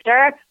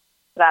character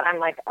that I'm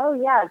like, oh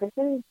yeah, this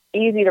is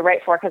easy to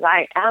write for because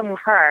I am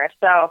her.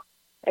 So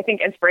I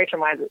think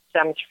inspiration-wise, it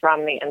stems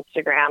from the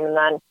Instagram, and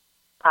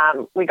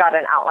then we got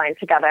an outline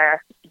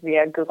together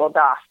via Google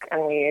Doc,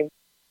 and we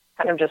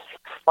kind of just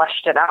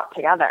fleshed it out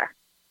together,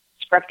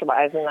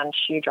 script-wise, and then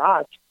she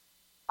draws.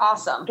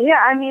 Awesome. Yeah,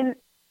 I mean,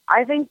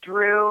 I think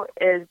Drew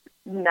is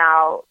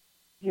now,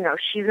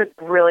 she's a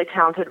really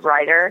talented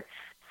writer.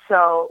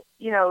 So,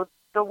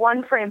 the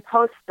one frame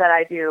posts that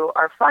I do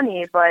are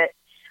funny, but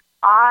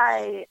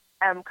I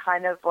am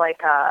kind of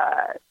like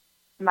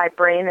my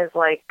brain is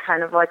like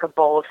kind of like a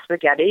bowl of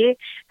spaghetti,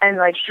 and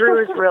like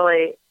Drew is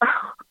really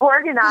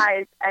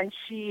organized, and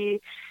she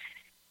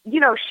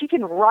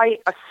can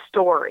write a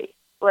story.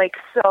 Like,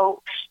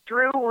 so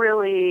Drew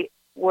really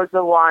was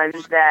the one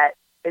that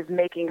is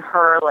making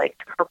her like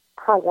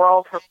her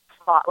world, her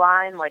plot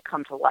line like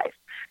come to life.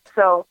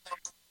 So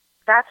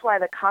that's why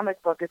the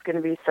comic book is going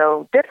to be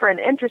so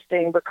different,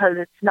 interesting, because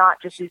it's not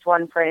just these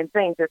one frame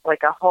things. It's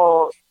like a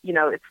whole,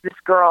 it's this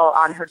girl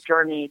on her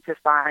journey to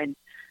find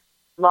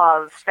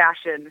love,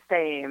 fashion,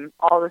 fame,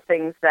 all the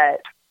things that,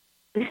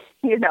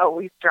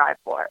 we strive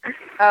for.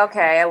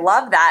 Okay, I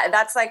love that.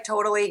 That's like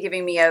totally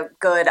giving me a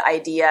good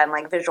idea and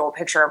like visual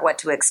picture of what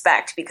to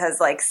expect,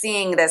 because like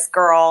seeing this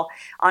girl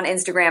on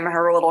Instagram and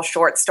her little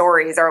short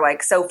stories are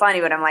like so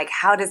funny, but I'm like,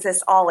 how does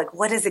this all, like,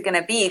 what is it going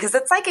to be? Because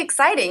it's like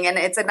exciting, and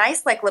it's a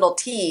nice like little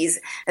tease,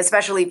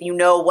 especially if you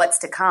know what's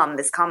to come.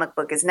 This comic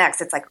book is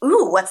next. It's like,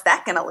 ooh, what's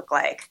that going to look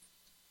like?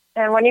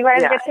 And when you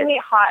guys get to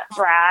meet hot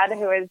Brad,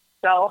 who is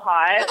so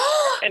hot,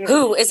 and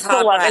Who is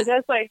hot Brad? Is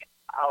just like,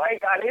 oh my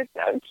god, he's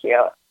so cute.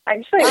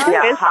 Actually, he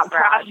Yeah, is hot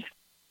Brad.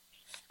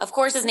 Of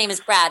course, his name is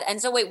Brad. And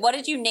so, wait, what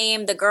did you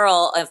name the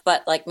girl?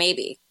 But like,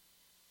 maybe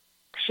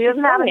She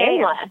doesn't have a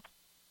name. Nameless.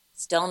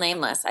 still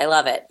nameless. I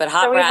love it. But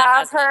hot So we Brad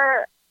have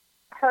has-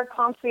 her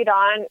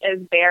confidant is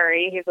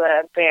Barry. He's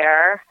a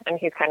bear, and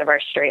he's kind of our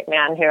straight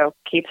man who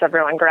keeps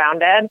everyone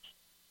grounded.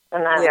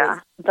 And then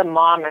the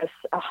mom is,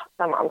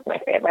 the mom's my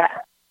favorite.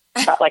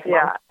 But like,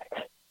 Yeah.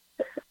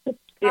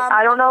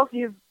 I don't know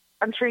if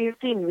I'm sure you've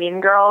seen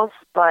Mean Girls,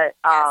 but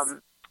Yes.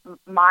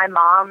 my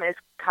mom is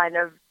kind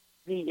of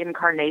the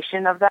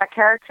incarnation of that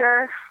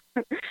character.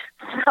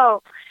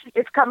 So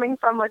it's coming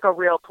from like a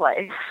real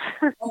place.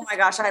 Oh my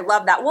gosh, I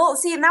love that. Well,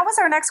 see, and that was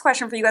our next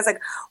question for you guys. Like,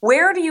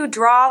 where do you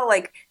draw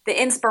like the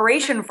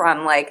inspiration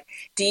from? Like,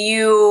 do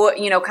you,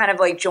 kind of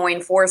like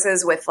join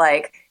forces with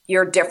like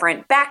your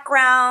different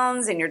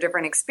backgrounds and your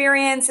different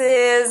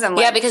experiences? And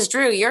like, yeah, because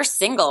Drew, you're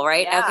single,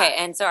 right? Yeah. Okay.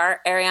 And so,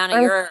 Ariana,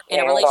 I'm you're in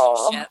a single.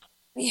 relationship.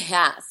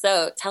 Yeah.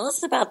 So tell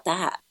us about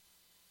that.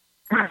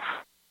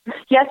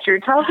 Yes, Drew,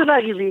 tell us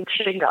about you being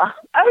single.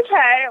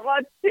 Okay, well,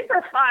 it's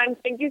super fun.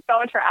 Thank you so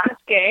much for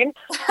asking.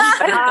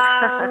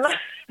 I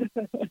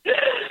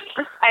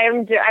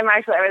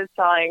was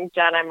telling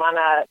Jen, I'm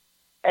on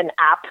an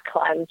app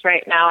cleanse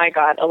right now. I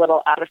got a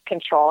little out of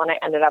control, and I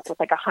ended up with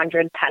like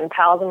 100 pen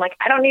pals. I'm like,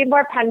 I don't need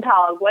more pen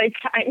pals. Like,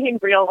 I need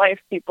real life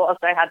people.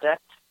 So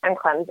I'm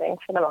cleansing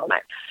for the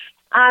moment.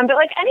 But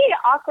like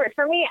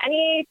for me,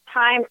 any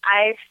time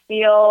I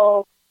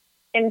feel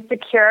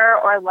insecure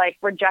or like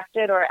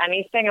rejected or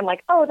anything, I'm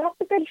like, oh, that's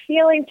a good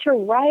feeling to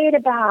write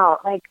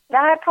about. Like,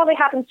 that probably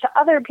happens to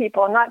other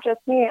people, not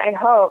just me, I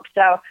hope.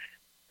 So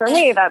for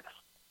me, that's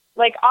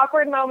like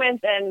awkward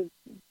moments and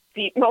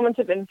deep moments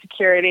of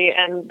insecurity,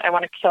 and I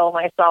want to kill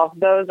myself.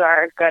 Those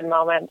are good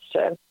moments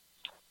to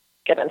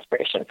get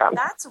inspiration from.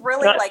 that's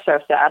really That's like so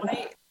sad.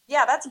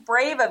 Yeah, that's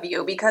brave of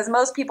you, because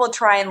most people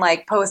try and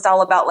like post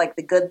all about like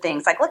the good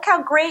things. Like, look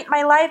how great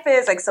my life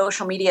is. Like,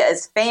 social media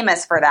is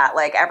famous for that.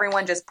 Like,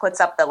 everyone just puts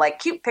up the like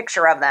cute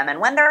picture of them and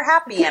when they're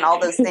happy and all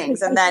those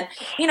things. And then,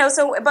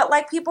 but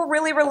like people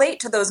really relate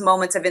to those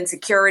moments of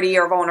insecurity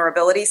or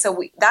vulnerability.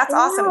 So that's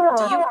awesome.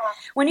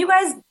 When you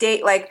guys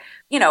date, like,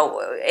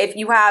 if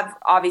you have,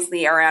 obviously,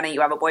 Ariana, you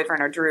have a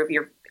boyfriend, or Drew,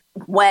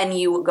 when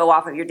you go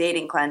off of your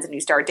dating cleanse and you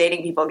start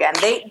dating people again,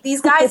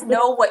 these guys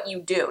know what you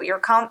do.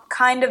 You're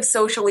kind of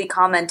socially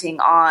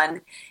commenting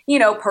on,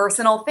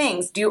 personal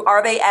things.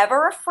 Are they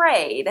ever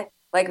afraid,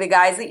 like the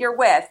guys that you're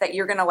with, that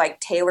you're going to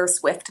like Taylor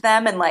Swift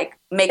them and like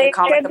make a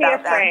comment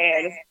about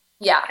them?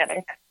 Yeah.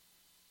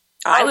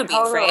 I would be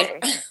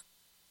afraid.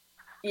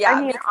 Yeah.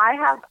 I mean, I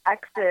have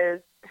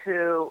exes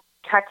who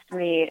text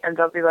me and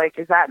they'll be like,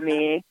 is that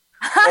me?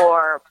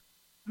 Or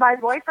my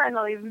boyfriend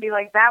will even be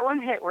like, that one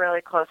hit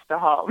really close to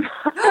home.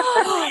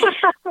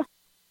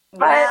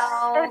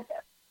 But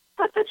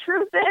the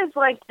truth is,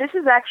 like, this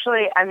is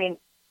actually, I mean,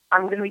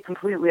 I'm going to be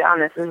completely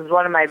honest. This is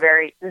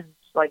this is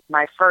like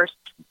my first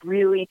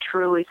really,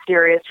 truly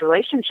serious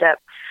relationship.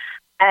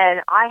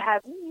 And I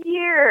have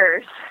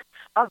years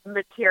of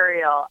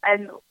material.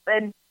 And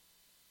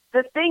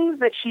the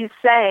things that she's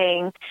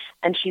saying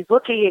and she's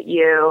looking at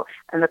you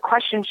and the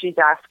questions she's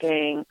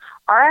asking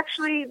are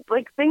actually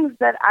like things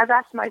that I've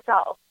asked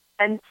myself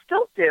and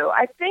still do.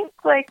 I think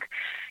like,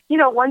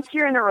 once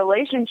you're in a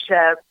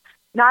relationship,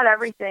 not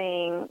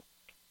everything,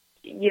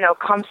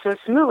 comes so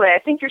smoothly. I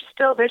think there's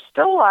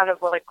still a lot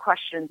of like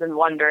questions and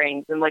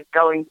wonderings and like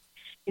going,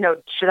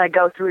 should I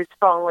go through his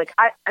phone? Like,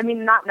 I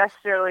mean, not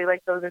necessarily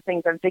like those are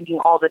things I'm thinking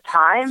all the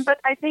time, but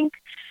I think,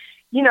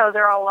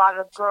 there are a lot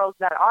of girls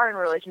that are in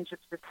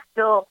relationships that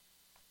still,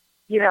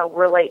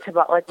 relate to,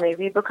 like,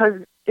 maybe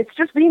because it's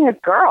just being a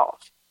girl,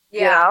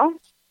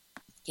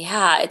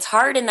 Yeah, it's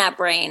hard in that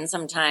brain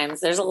sometimes.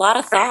 There's a lot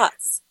of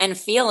thoughts and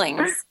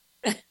feelings.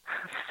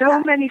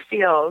 So many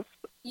feels.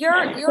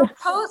 Your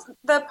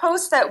the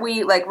posts that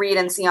we like read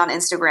and see on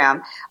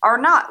Instagram are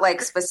not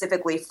like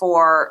specifically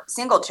for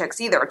single chicks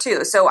either,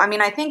 too. So, I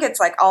mean, I think it's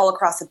like all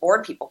across the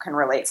board people can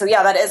relate. So,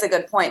 yeah, that is a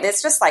good point.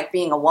 It's just like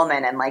being a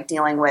woman and like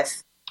dealing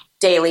with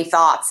daily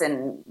thoughts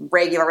and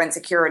regular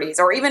insecurities,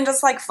 or even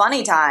just like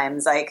funny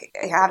times, like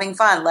having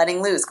fun,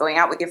 letting loose, going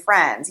out with your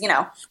friends,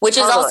 Which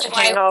is also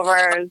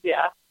hangovers,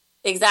 yeah.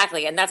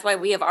 Exactly. And that's why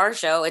we have our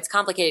show. It's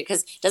complicated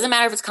because it doesn't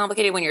matter if it's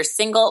complicated when you're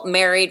single,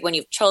 married, when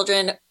you have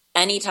children,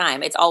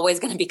 anytime. It's always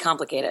going to be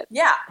complicated.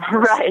 Yeah.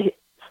 Right.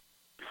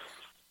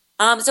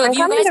 So if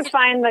you guys to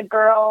find the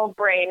girl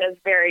brain is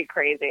very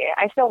crazy.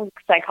 I feel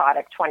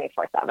psychotic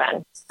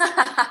 24/7.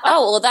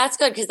 Oh, well, that's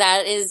good because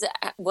that is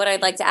what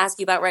I'd like to ask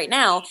you about right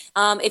now.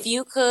 If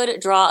you could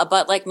draw a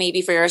butt like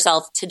maybe for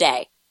yourself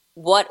today,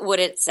 what would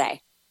it say?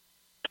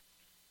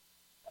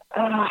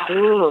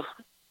 Ooh.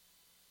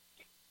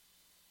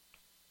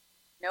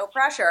 No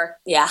pressure.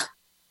 Yeah.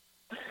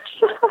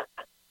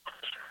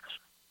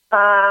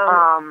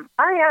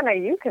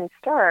 Ariana, you can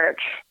start.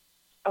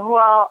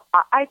 Well,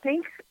 I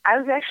think I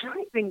was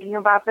actually thinking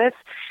about this.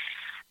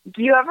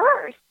 Do you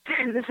ever,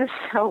 this is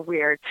so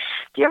weird.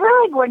 Do you ever,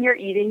 like, when you're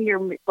eating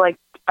your, like,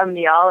 a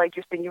meal, like,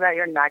 you're thinking about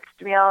your next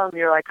meal and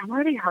you're like, I'm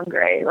already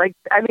hungry. Like,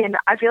 I mean,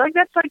 I feel like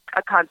that's, like,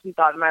 a constant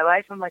thought in my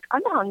life. I'm like,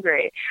 I'm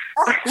hungry.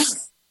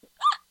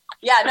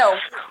 Yeah, no,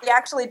 we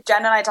actually,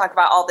 Jen and I talk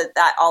about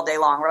that all day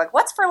long. We're like,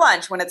 what's for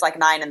lunch when it's like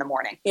 9 a.m?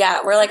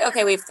 Yeah, we're like,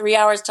 okay, we have 3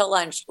 hours till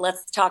lunch.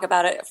 Let's talk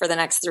about it for the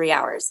next 3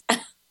 hours.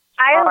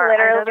 I am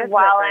literally,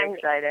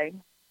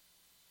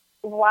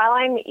 while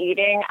I'm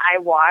eating, I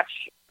watch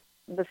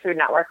the Food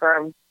Network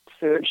or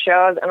food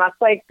shows, and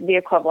that's like the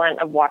equivalent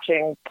of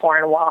watching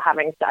porn while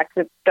having sex.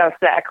 It's so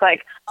sick.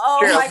 Like, oh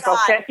my God.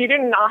 Focus. You do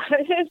not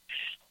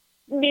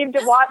need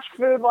to watch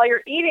food while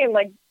you're eating.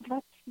 Like,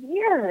 that's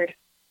weird.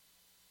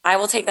 I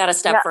will take that a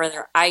step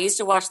further. I used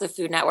to watch the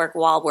Food Network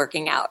while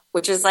working out,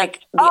 which is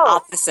like the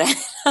opposite.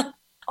 Oh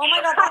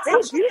my God,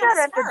 that's they do that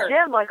at the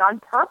gym, like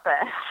on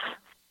purpose.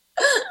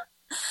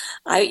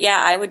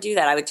 I would do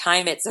that. I would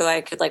time it so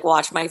I could like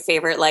watch my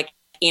favorite like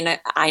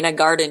Ina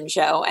Garden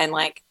show and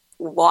like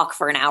walk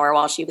for an hour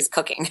while she was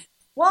cooking.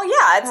 Well,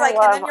 yeah, it's like,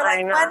 and then you're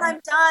like, when I'm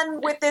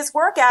done with this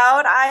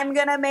workout, I'm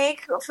going to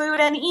make food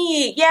and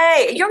eat.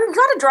 Yay. You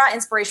got to draw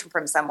inspiration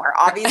from somewhere.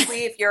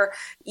 Obviously, if you're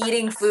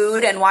eating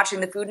food and watching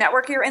the Food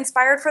Network, you're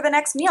inspired for the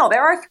next meal.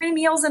 There are 3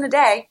 meals in a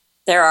day.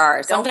 There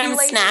are. Sometimes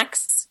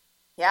snacks.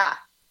 Yeah.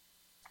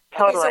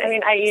 Totally. Okay, I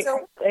mean, I eat,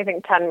 I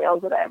think, 10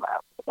 meals a day.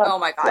 Oh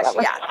my gosh,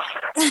 yeah.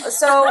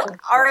 So,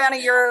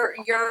 Ariana,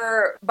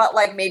 your butt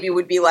like maybe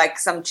would be like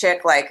some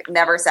chick like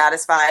never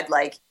satisfied,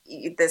 like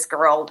this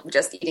girl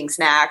just eating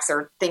snacks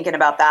or thinking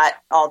about that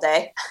all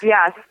day.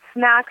 Yeah,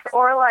 snacks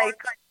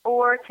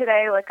or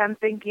today, like I'm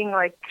thinking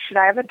like, should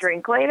I have a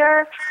drink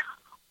later?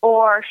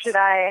 Or should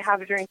I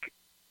have a drink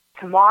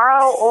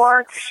tomorrow?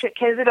 Or is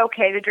it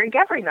okay to drink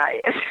every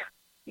night?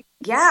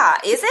 Yeah,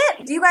 is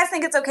it? Do you guys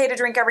think it's okay to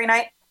drink every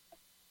night?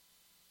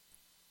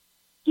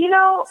 You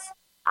know,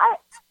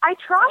 I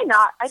try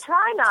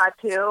not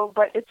to,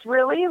 but it's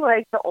really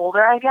like the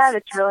older I get,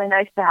 it's really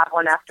nice to have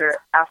one after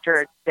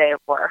a day of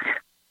work.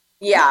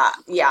 Yeah.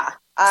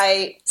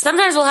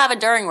 Sometimes we'll have it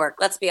during work,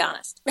 let's be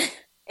honest.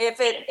 If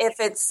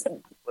it's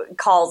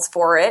calls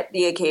for it,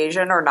 the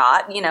occasion or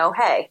not,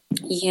 hey.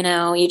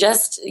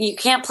 You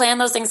can't plan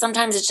those things.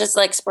 Sometimes it's just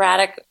like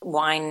sporadic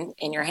wine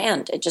in your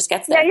hand. It just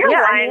gets there. Yeah,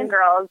 you're wine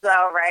girls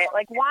though, right?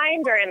 Like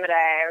wine during the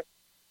day.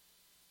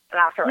 And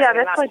after yeah,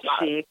 that's like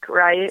chic,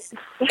 right?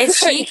 It's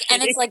chic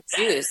and it's like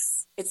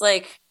juice. It's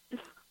like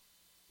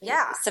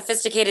yeah,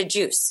 sophisticated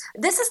juice.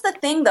 This is the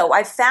thing though.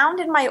 I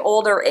found in my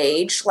older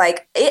age,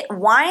 like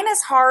wine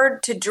is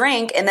hard to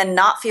drink and then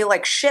not feel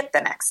like shit the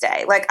next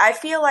day. Like I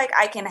feel like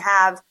I can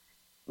have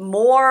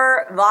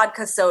more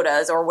vodka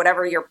sodas or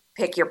whatever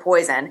pick your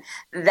poison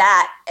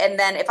and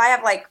then if I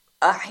have like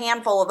a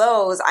handful of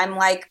those, I'm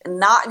like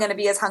not going to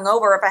be as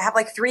hungover. If I have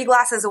like 3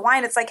 glasses of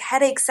wine, it's like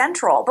headache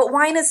central. But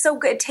wine is so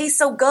good. It tastes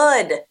so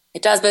good.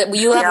 It does, but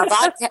you have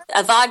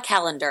a VOD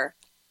calendar.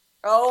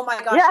 Oh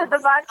my gosh. Yeah, the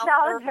VOD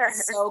calendar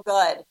is so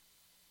good.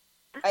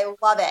 I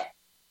love it.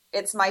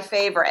 It's my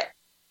favorite.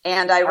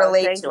 And I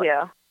relate to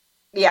it.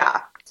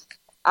 Yeah.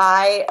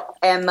 I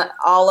am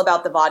all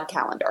about the VOD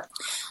calendar.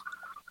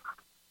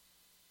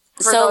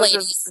 So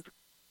ladies.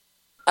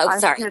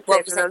 Sorry.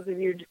 For those of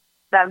you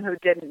who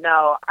didn't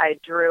know, I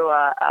drew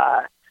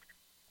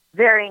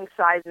varying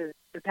sizes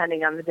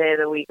depending on the day of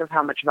the week of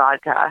how much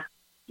vodka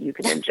you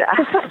can ingest.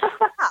 Yeah,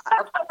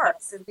 of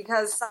course,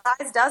 because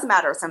size does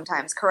matter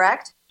sometimes,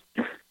 correct?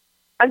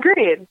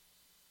 Agreed.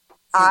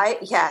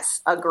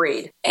 Yes,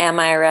 agreed. Am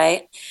I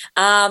right?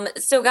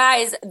 So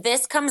guys,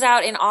 this comes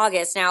out in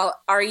August. Now,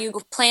 are you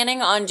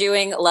planning on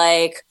doing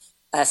like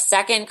a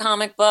second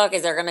comic book?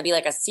 Is there going to be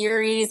like a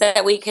series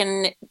that we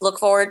can look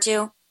forward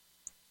to?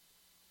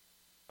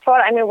 So,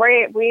 I mean,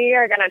 we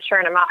are going to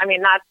churn them out. I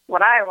mean, that's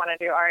what I want to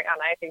do, Ariana.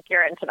 I think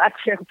you're into that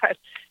too. But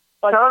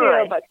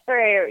totally. 2, but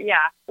 3,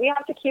 yeah. We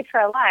have to keep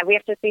her alive. We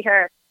have to see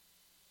her,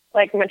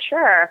 like,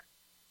 mature.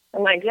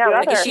 And, like,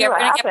 is she ever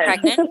going to get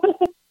pregnant?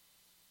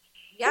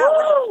 Yeah.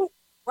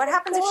 What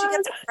happens if she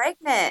gets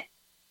pregnant?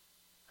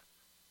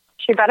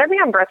 She better be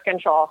on birth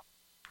control.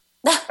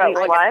 Wait,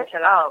 what?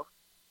 Oh,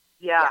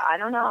 yeah, I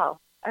don't know.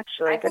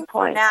 Actually, good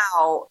point.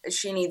 Now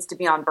she needs to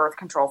be on birth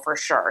control for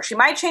sure. She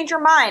might change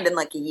her mind in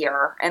like a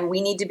year, and we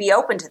need to be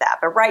open to that.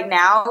 But right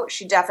now,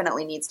 she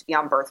definitely needs to be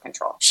on birth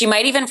control. She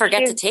might even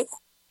forget to take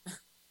it.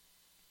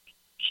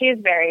 She's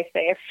very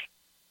safe.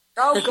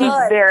 Oh, good. She's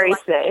very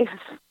safe.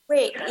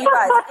 Wait, you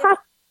guys,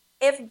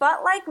 if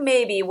But Like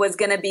Maybe was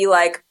going to be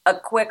like a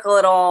quick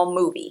little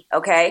movie,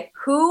 okay,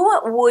 who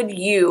would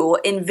you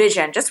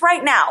envision just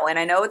right now? And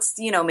I know it's,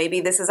 maybe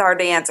this is hard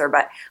to answer,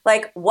 but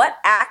like what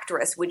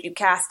actress would you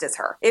cast as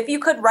her? If you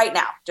could right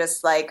now,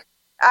 just like,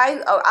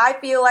 I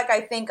feel like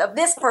I think of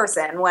this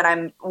person when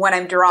I'm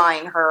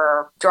drawing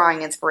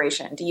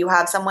inspiration. Do you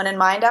have someone in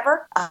mind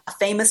ever? A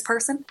famous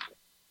person?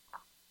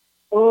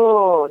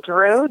 Oh,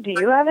 Drew, do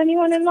you have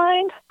anyone in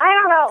mind? I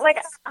don't know. Like,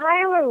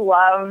 I would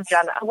love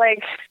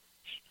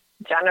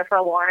Jennifer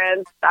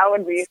Lawrence. That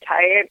would be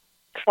tight.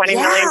 $20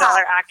 million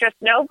actress,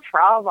 no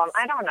problem.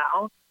 I don't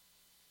know.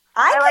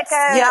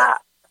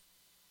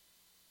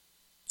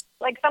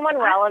 Like someone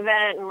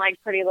relevant and like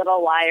Pretty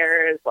Little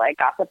Liars, like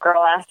Gossip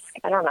Girl-esque.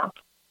 I don't know.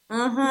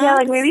 Mm-hmm. Yeah,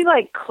 like maybe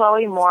like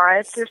Chloe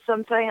Moritz or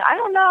something. I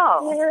don't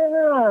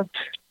know.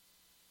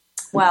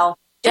 Well,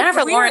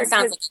 Jennifer Lawrence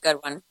sounds like a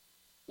good one.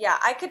 Yeah,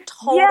 I could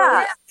totally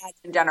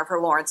imagine Jennifer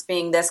Lawrence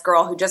being this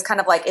girl who just kind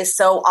of like is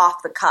so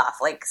off the cuff,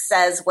 like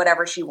says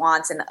whatever she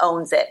wants and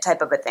owns it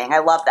type of a thing. I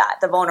love that.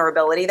 The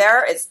vulnerability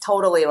there is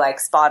totally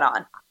like spot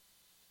on.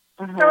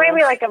 Mm-hmm. So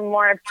maybe like a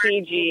more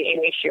PG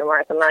Amy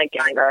Schumer, something like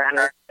younger and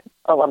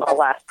a little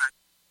less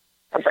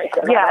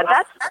abrasive. Yeah,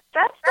 that's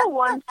the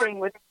one thing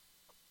with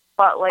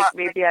But Like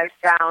Maybe I've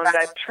found.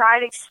 I've tried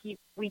to keep,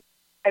 we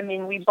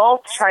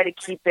both try to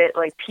keep it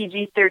like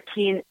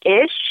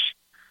PG-13-ish,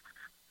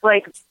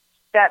 like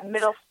that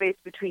middle space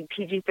between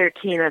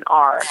PG-13 and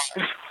R.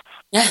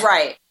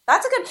 Right.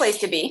 That's a good place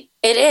to be.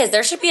 It is.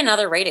 There should be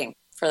another rating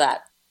for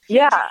that.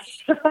 Yeah.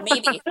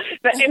 Maybe.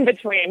 The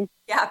in-between.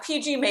 Yeah,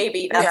 PG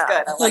maybe. That's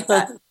good. I like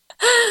that.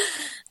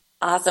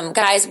 Awesome.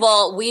 Guys,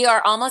 well, we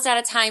are almost out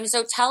of time,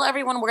 so tell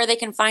everyone where they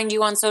can find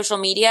you on social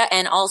media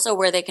and also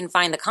where they can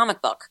find the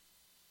comic book.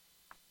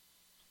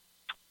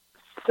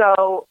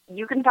 So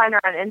you can find her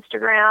on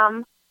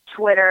Instagram,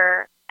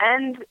 Twitter,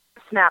 and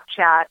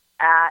Snapchat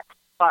at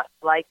But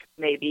Like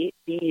Maybe,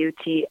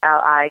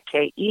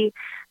 BUTLIKEMAYBE.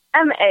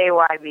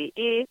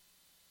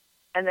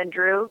 And then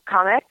Drew,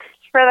 comic.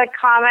 For the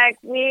comic,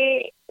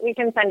 we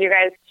can send you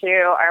guys to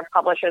our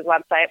publisher's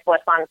website,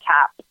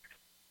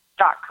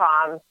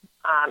 blissontap.com,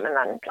 and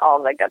then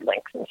all the good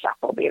links and stuff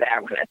will be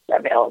there when it's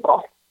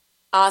available.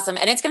 Awesome.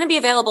 And it's going to be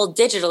available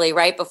digitally,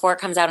 right, before it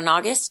comes out in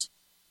August?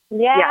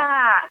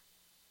 Yeah.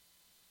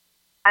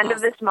 End of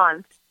this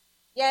month.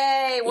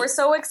 Yay. We're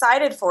so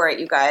excited for it,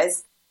 you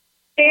guys.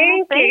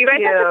 Thank you. You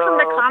guys have to come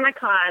to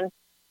Comic-Con.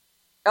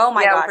 Oh,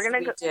 my gosh. We're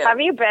gonna go. Have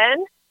you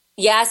been?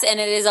 Yes, and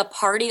it is a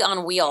party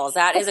on wheels.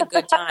 That is a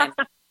good time.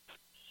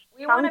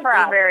 We want to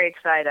I'm be very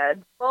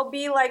excited. We'll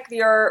be like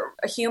your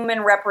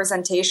human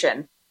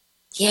representation.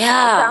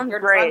 Yeah. Sounds Your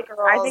great. drunk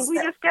I girls think we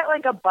that- just get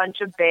like a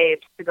bunch of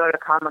babes to go to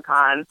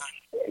Comic-Con.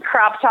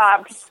 Crop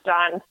tops,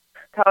 done.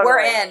 Totally. We're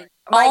in.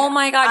 Oh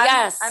my God,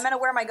 yes. I'm going to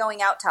wear my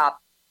going out top.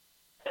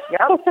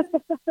 Yep.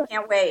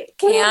 Can't wait.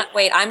 Can't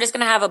wait. I'm just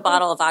going to have a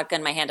bottle of vodka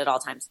in my hand at all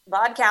times.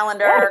 VOD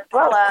calendar.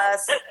 Call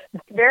us.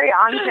 Very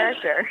on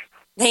character.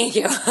 Thank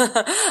you.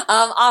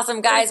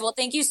 Awesome, guys. Well,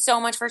 thank you so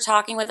much for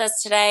talking with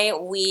us today.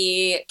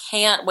 We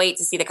can't wait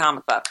to see the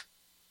comic book.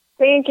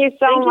 Thank you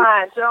so Thank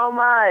much. you so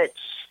much.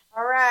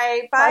 All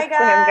right. Bye, Talk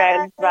to him,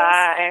 guys.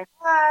 Bye.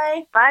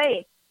 Bye.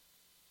 Bye.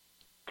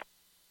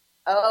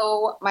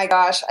 Oh my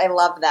gosh, I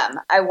love them.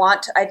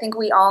 I think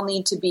we all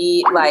need to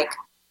be like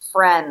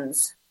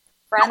friends.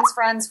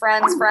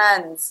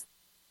 Friends.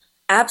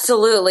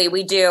 Absolutely,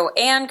 we do.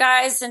 And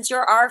guys, since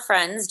you're our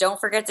friends, don't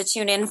forget to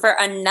tune in for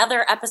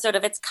another episode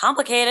of It's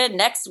Complicated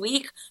next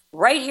week,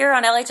 right here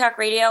on LA Talk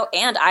Radio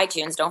and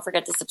iTunes. Don't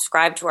forget to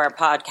subscribe to our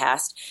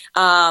podcast.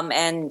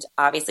 And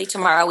obviously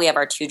tomorrow we have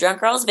our Two Drunk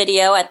Girls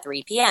video at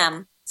 3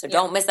 p.m. So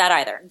don't miss that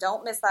either.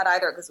 Don't miss that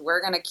either, because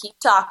we're going to keep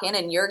talking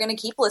and you're going to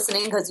keep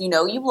listening, because you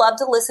know you love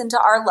to listen to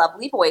our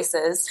lovely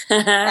voices.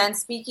 And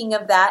speaking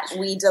of that,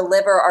 we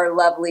deliver our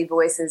lovely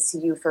voices to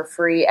you for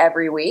free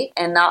every week.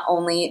 And not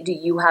only do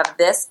you have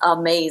this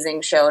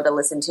amazing show to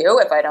listen to,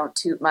 if I don't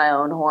toot my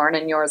own horn,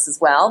 and yours as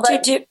well,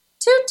 but Toot,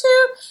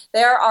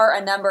 there are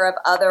a number of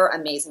other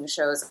amazing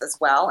shows as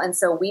well. And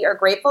so we are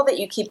grateful that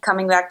you keep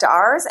coming back to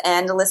ours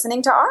and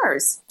listening to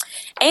ours.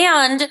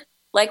 And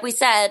like we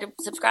said,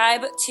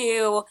 subscribe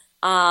to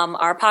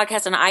our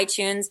podcast on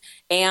iTunes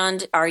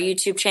and our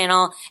YouTube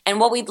channel. And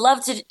what we'd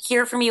love to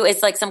hear from you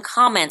is like some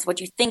comments, what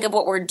you think of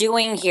what we're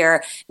doing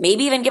here.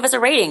 Maybe even give us a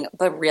rating,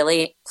 but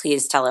really,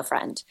 please tell a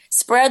friend.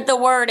 Spread the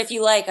word if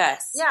you like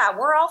us. Yeah,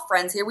 we're all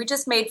friends here. We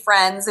just made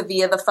friends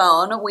via the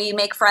phone. We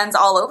make friends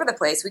all over the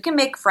place. We can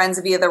make friends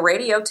via the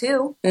radio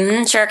too.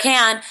 Sure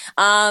can.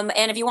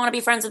 And if you want to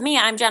be friends with me,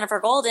 I'm Jennifer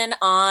Golden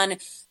on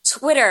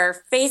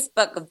Twitter,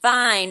 Facebook,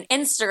 Vine,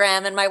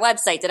 Instagram, and my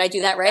website. Did I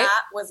do that right?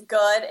 That was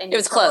good, and It you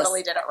was close.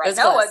 totally did it right. It was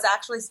No, close. it was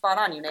actually spot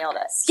on. You nailed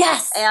it.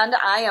 Yes. And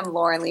I am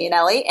Lauren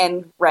Leonelli,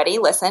 and ready,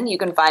 listen, you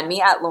can find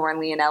me at Lauren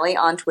Leonelli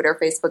on Twitter,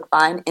 Facebook,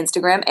 Vine,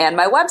 Instagram, and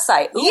my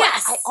website. Ooh,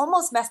 Yes. I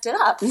almost messed it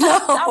up. No.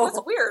 That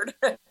was weird.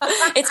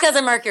 It's because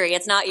of Mercury.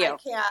 It's not you.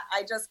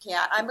 I just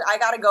can't. I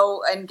got to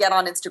go and get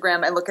on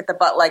Instagram and look at the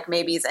butt like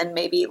maybes and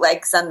maybe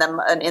like send them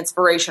an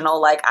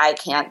inspirational, like, I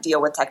can't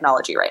deal with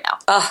technology right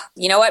now.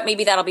 You know what?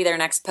 Maybe that'll be their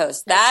next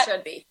post. That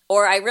should be.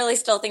 Or I really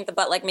still think the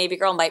butt like maybe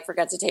girl might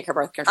forget to take her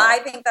birth control. I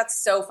think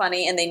that's so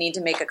funny, and they need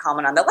to make a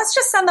comment on that. Let's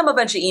just send them a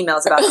bunch of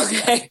emails about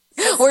it. Okay.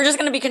 We're just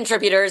going to be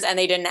contributors, and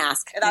they didn't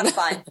ask. That's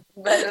fine.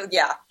 But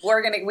yeah,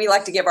 we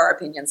like to give our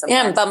opinions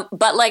sometimes. Yeah,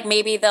 but like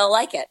maybe they'll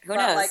like it. Who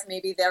But knows? like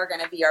maybe they're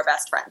going to be our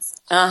best friends.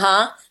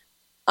 All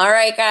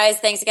right, guys.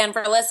 Thanks again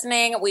for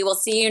listening. We will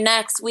see you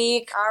next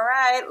week. All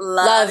right.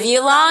 Love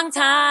you long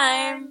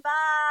time. Bye.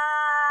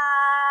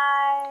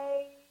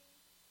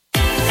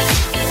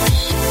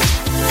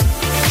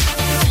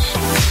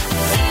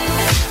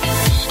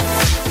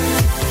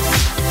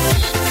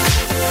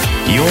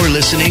 You're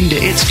listening to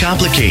It's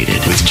Complicated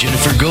with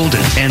Jennifer Golden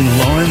and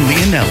Lauren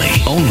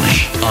Leonelli,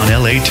 only on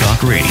LA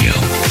Talk Radio.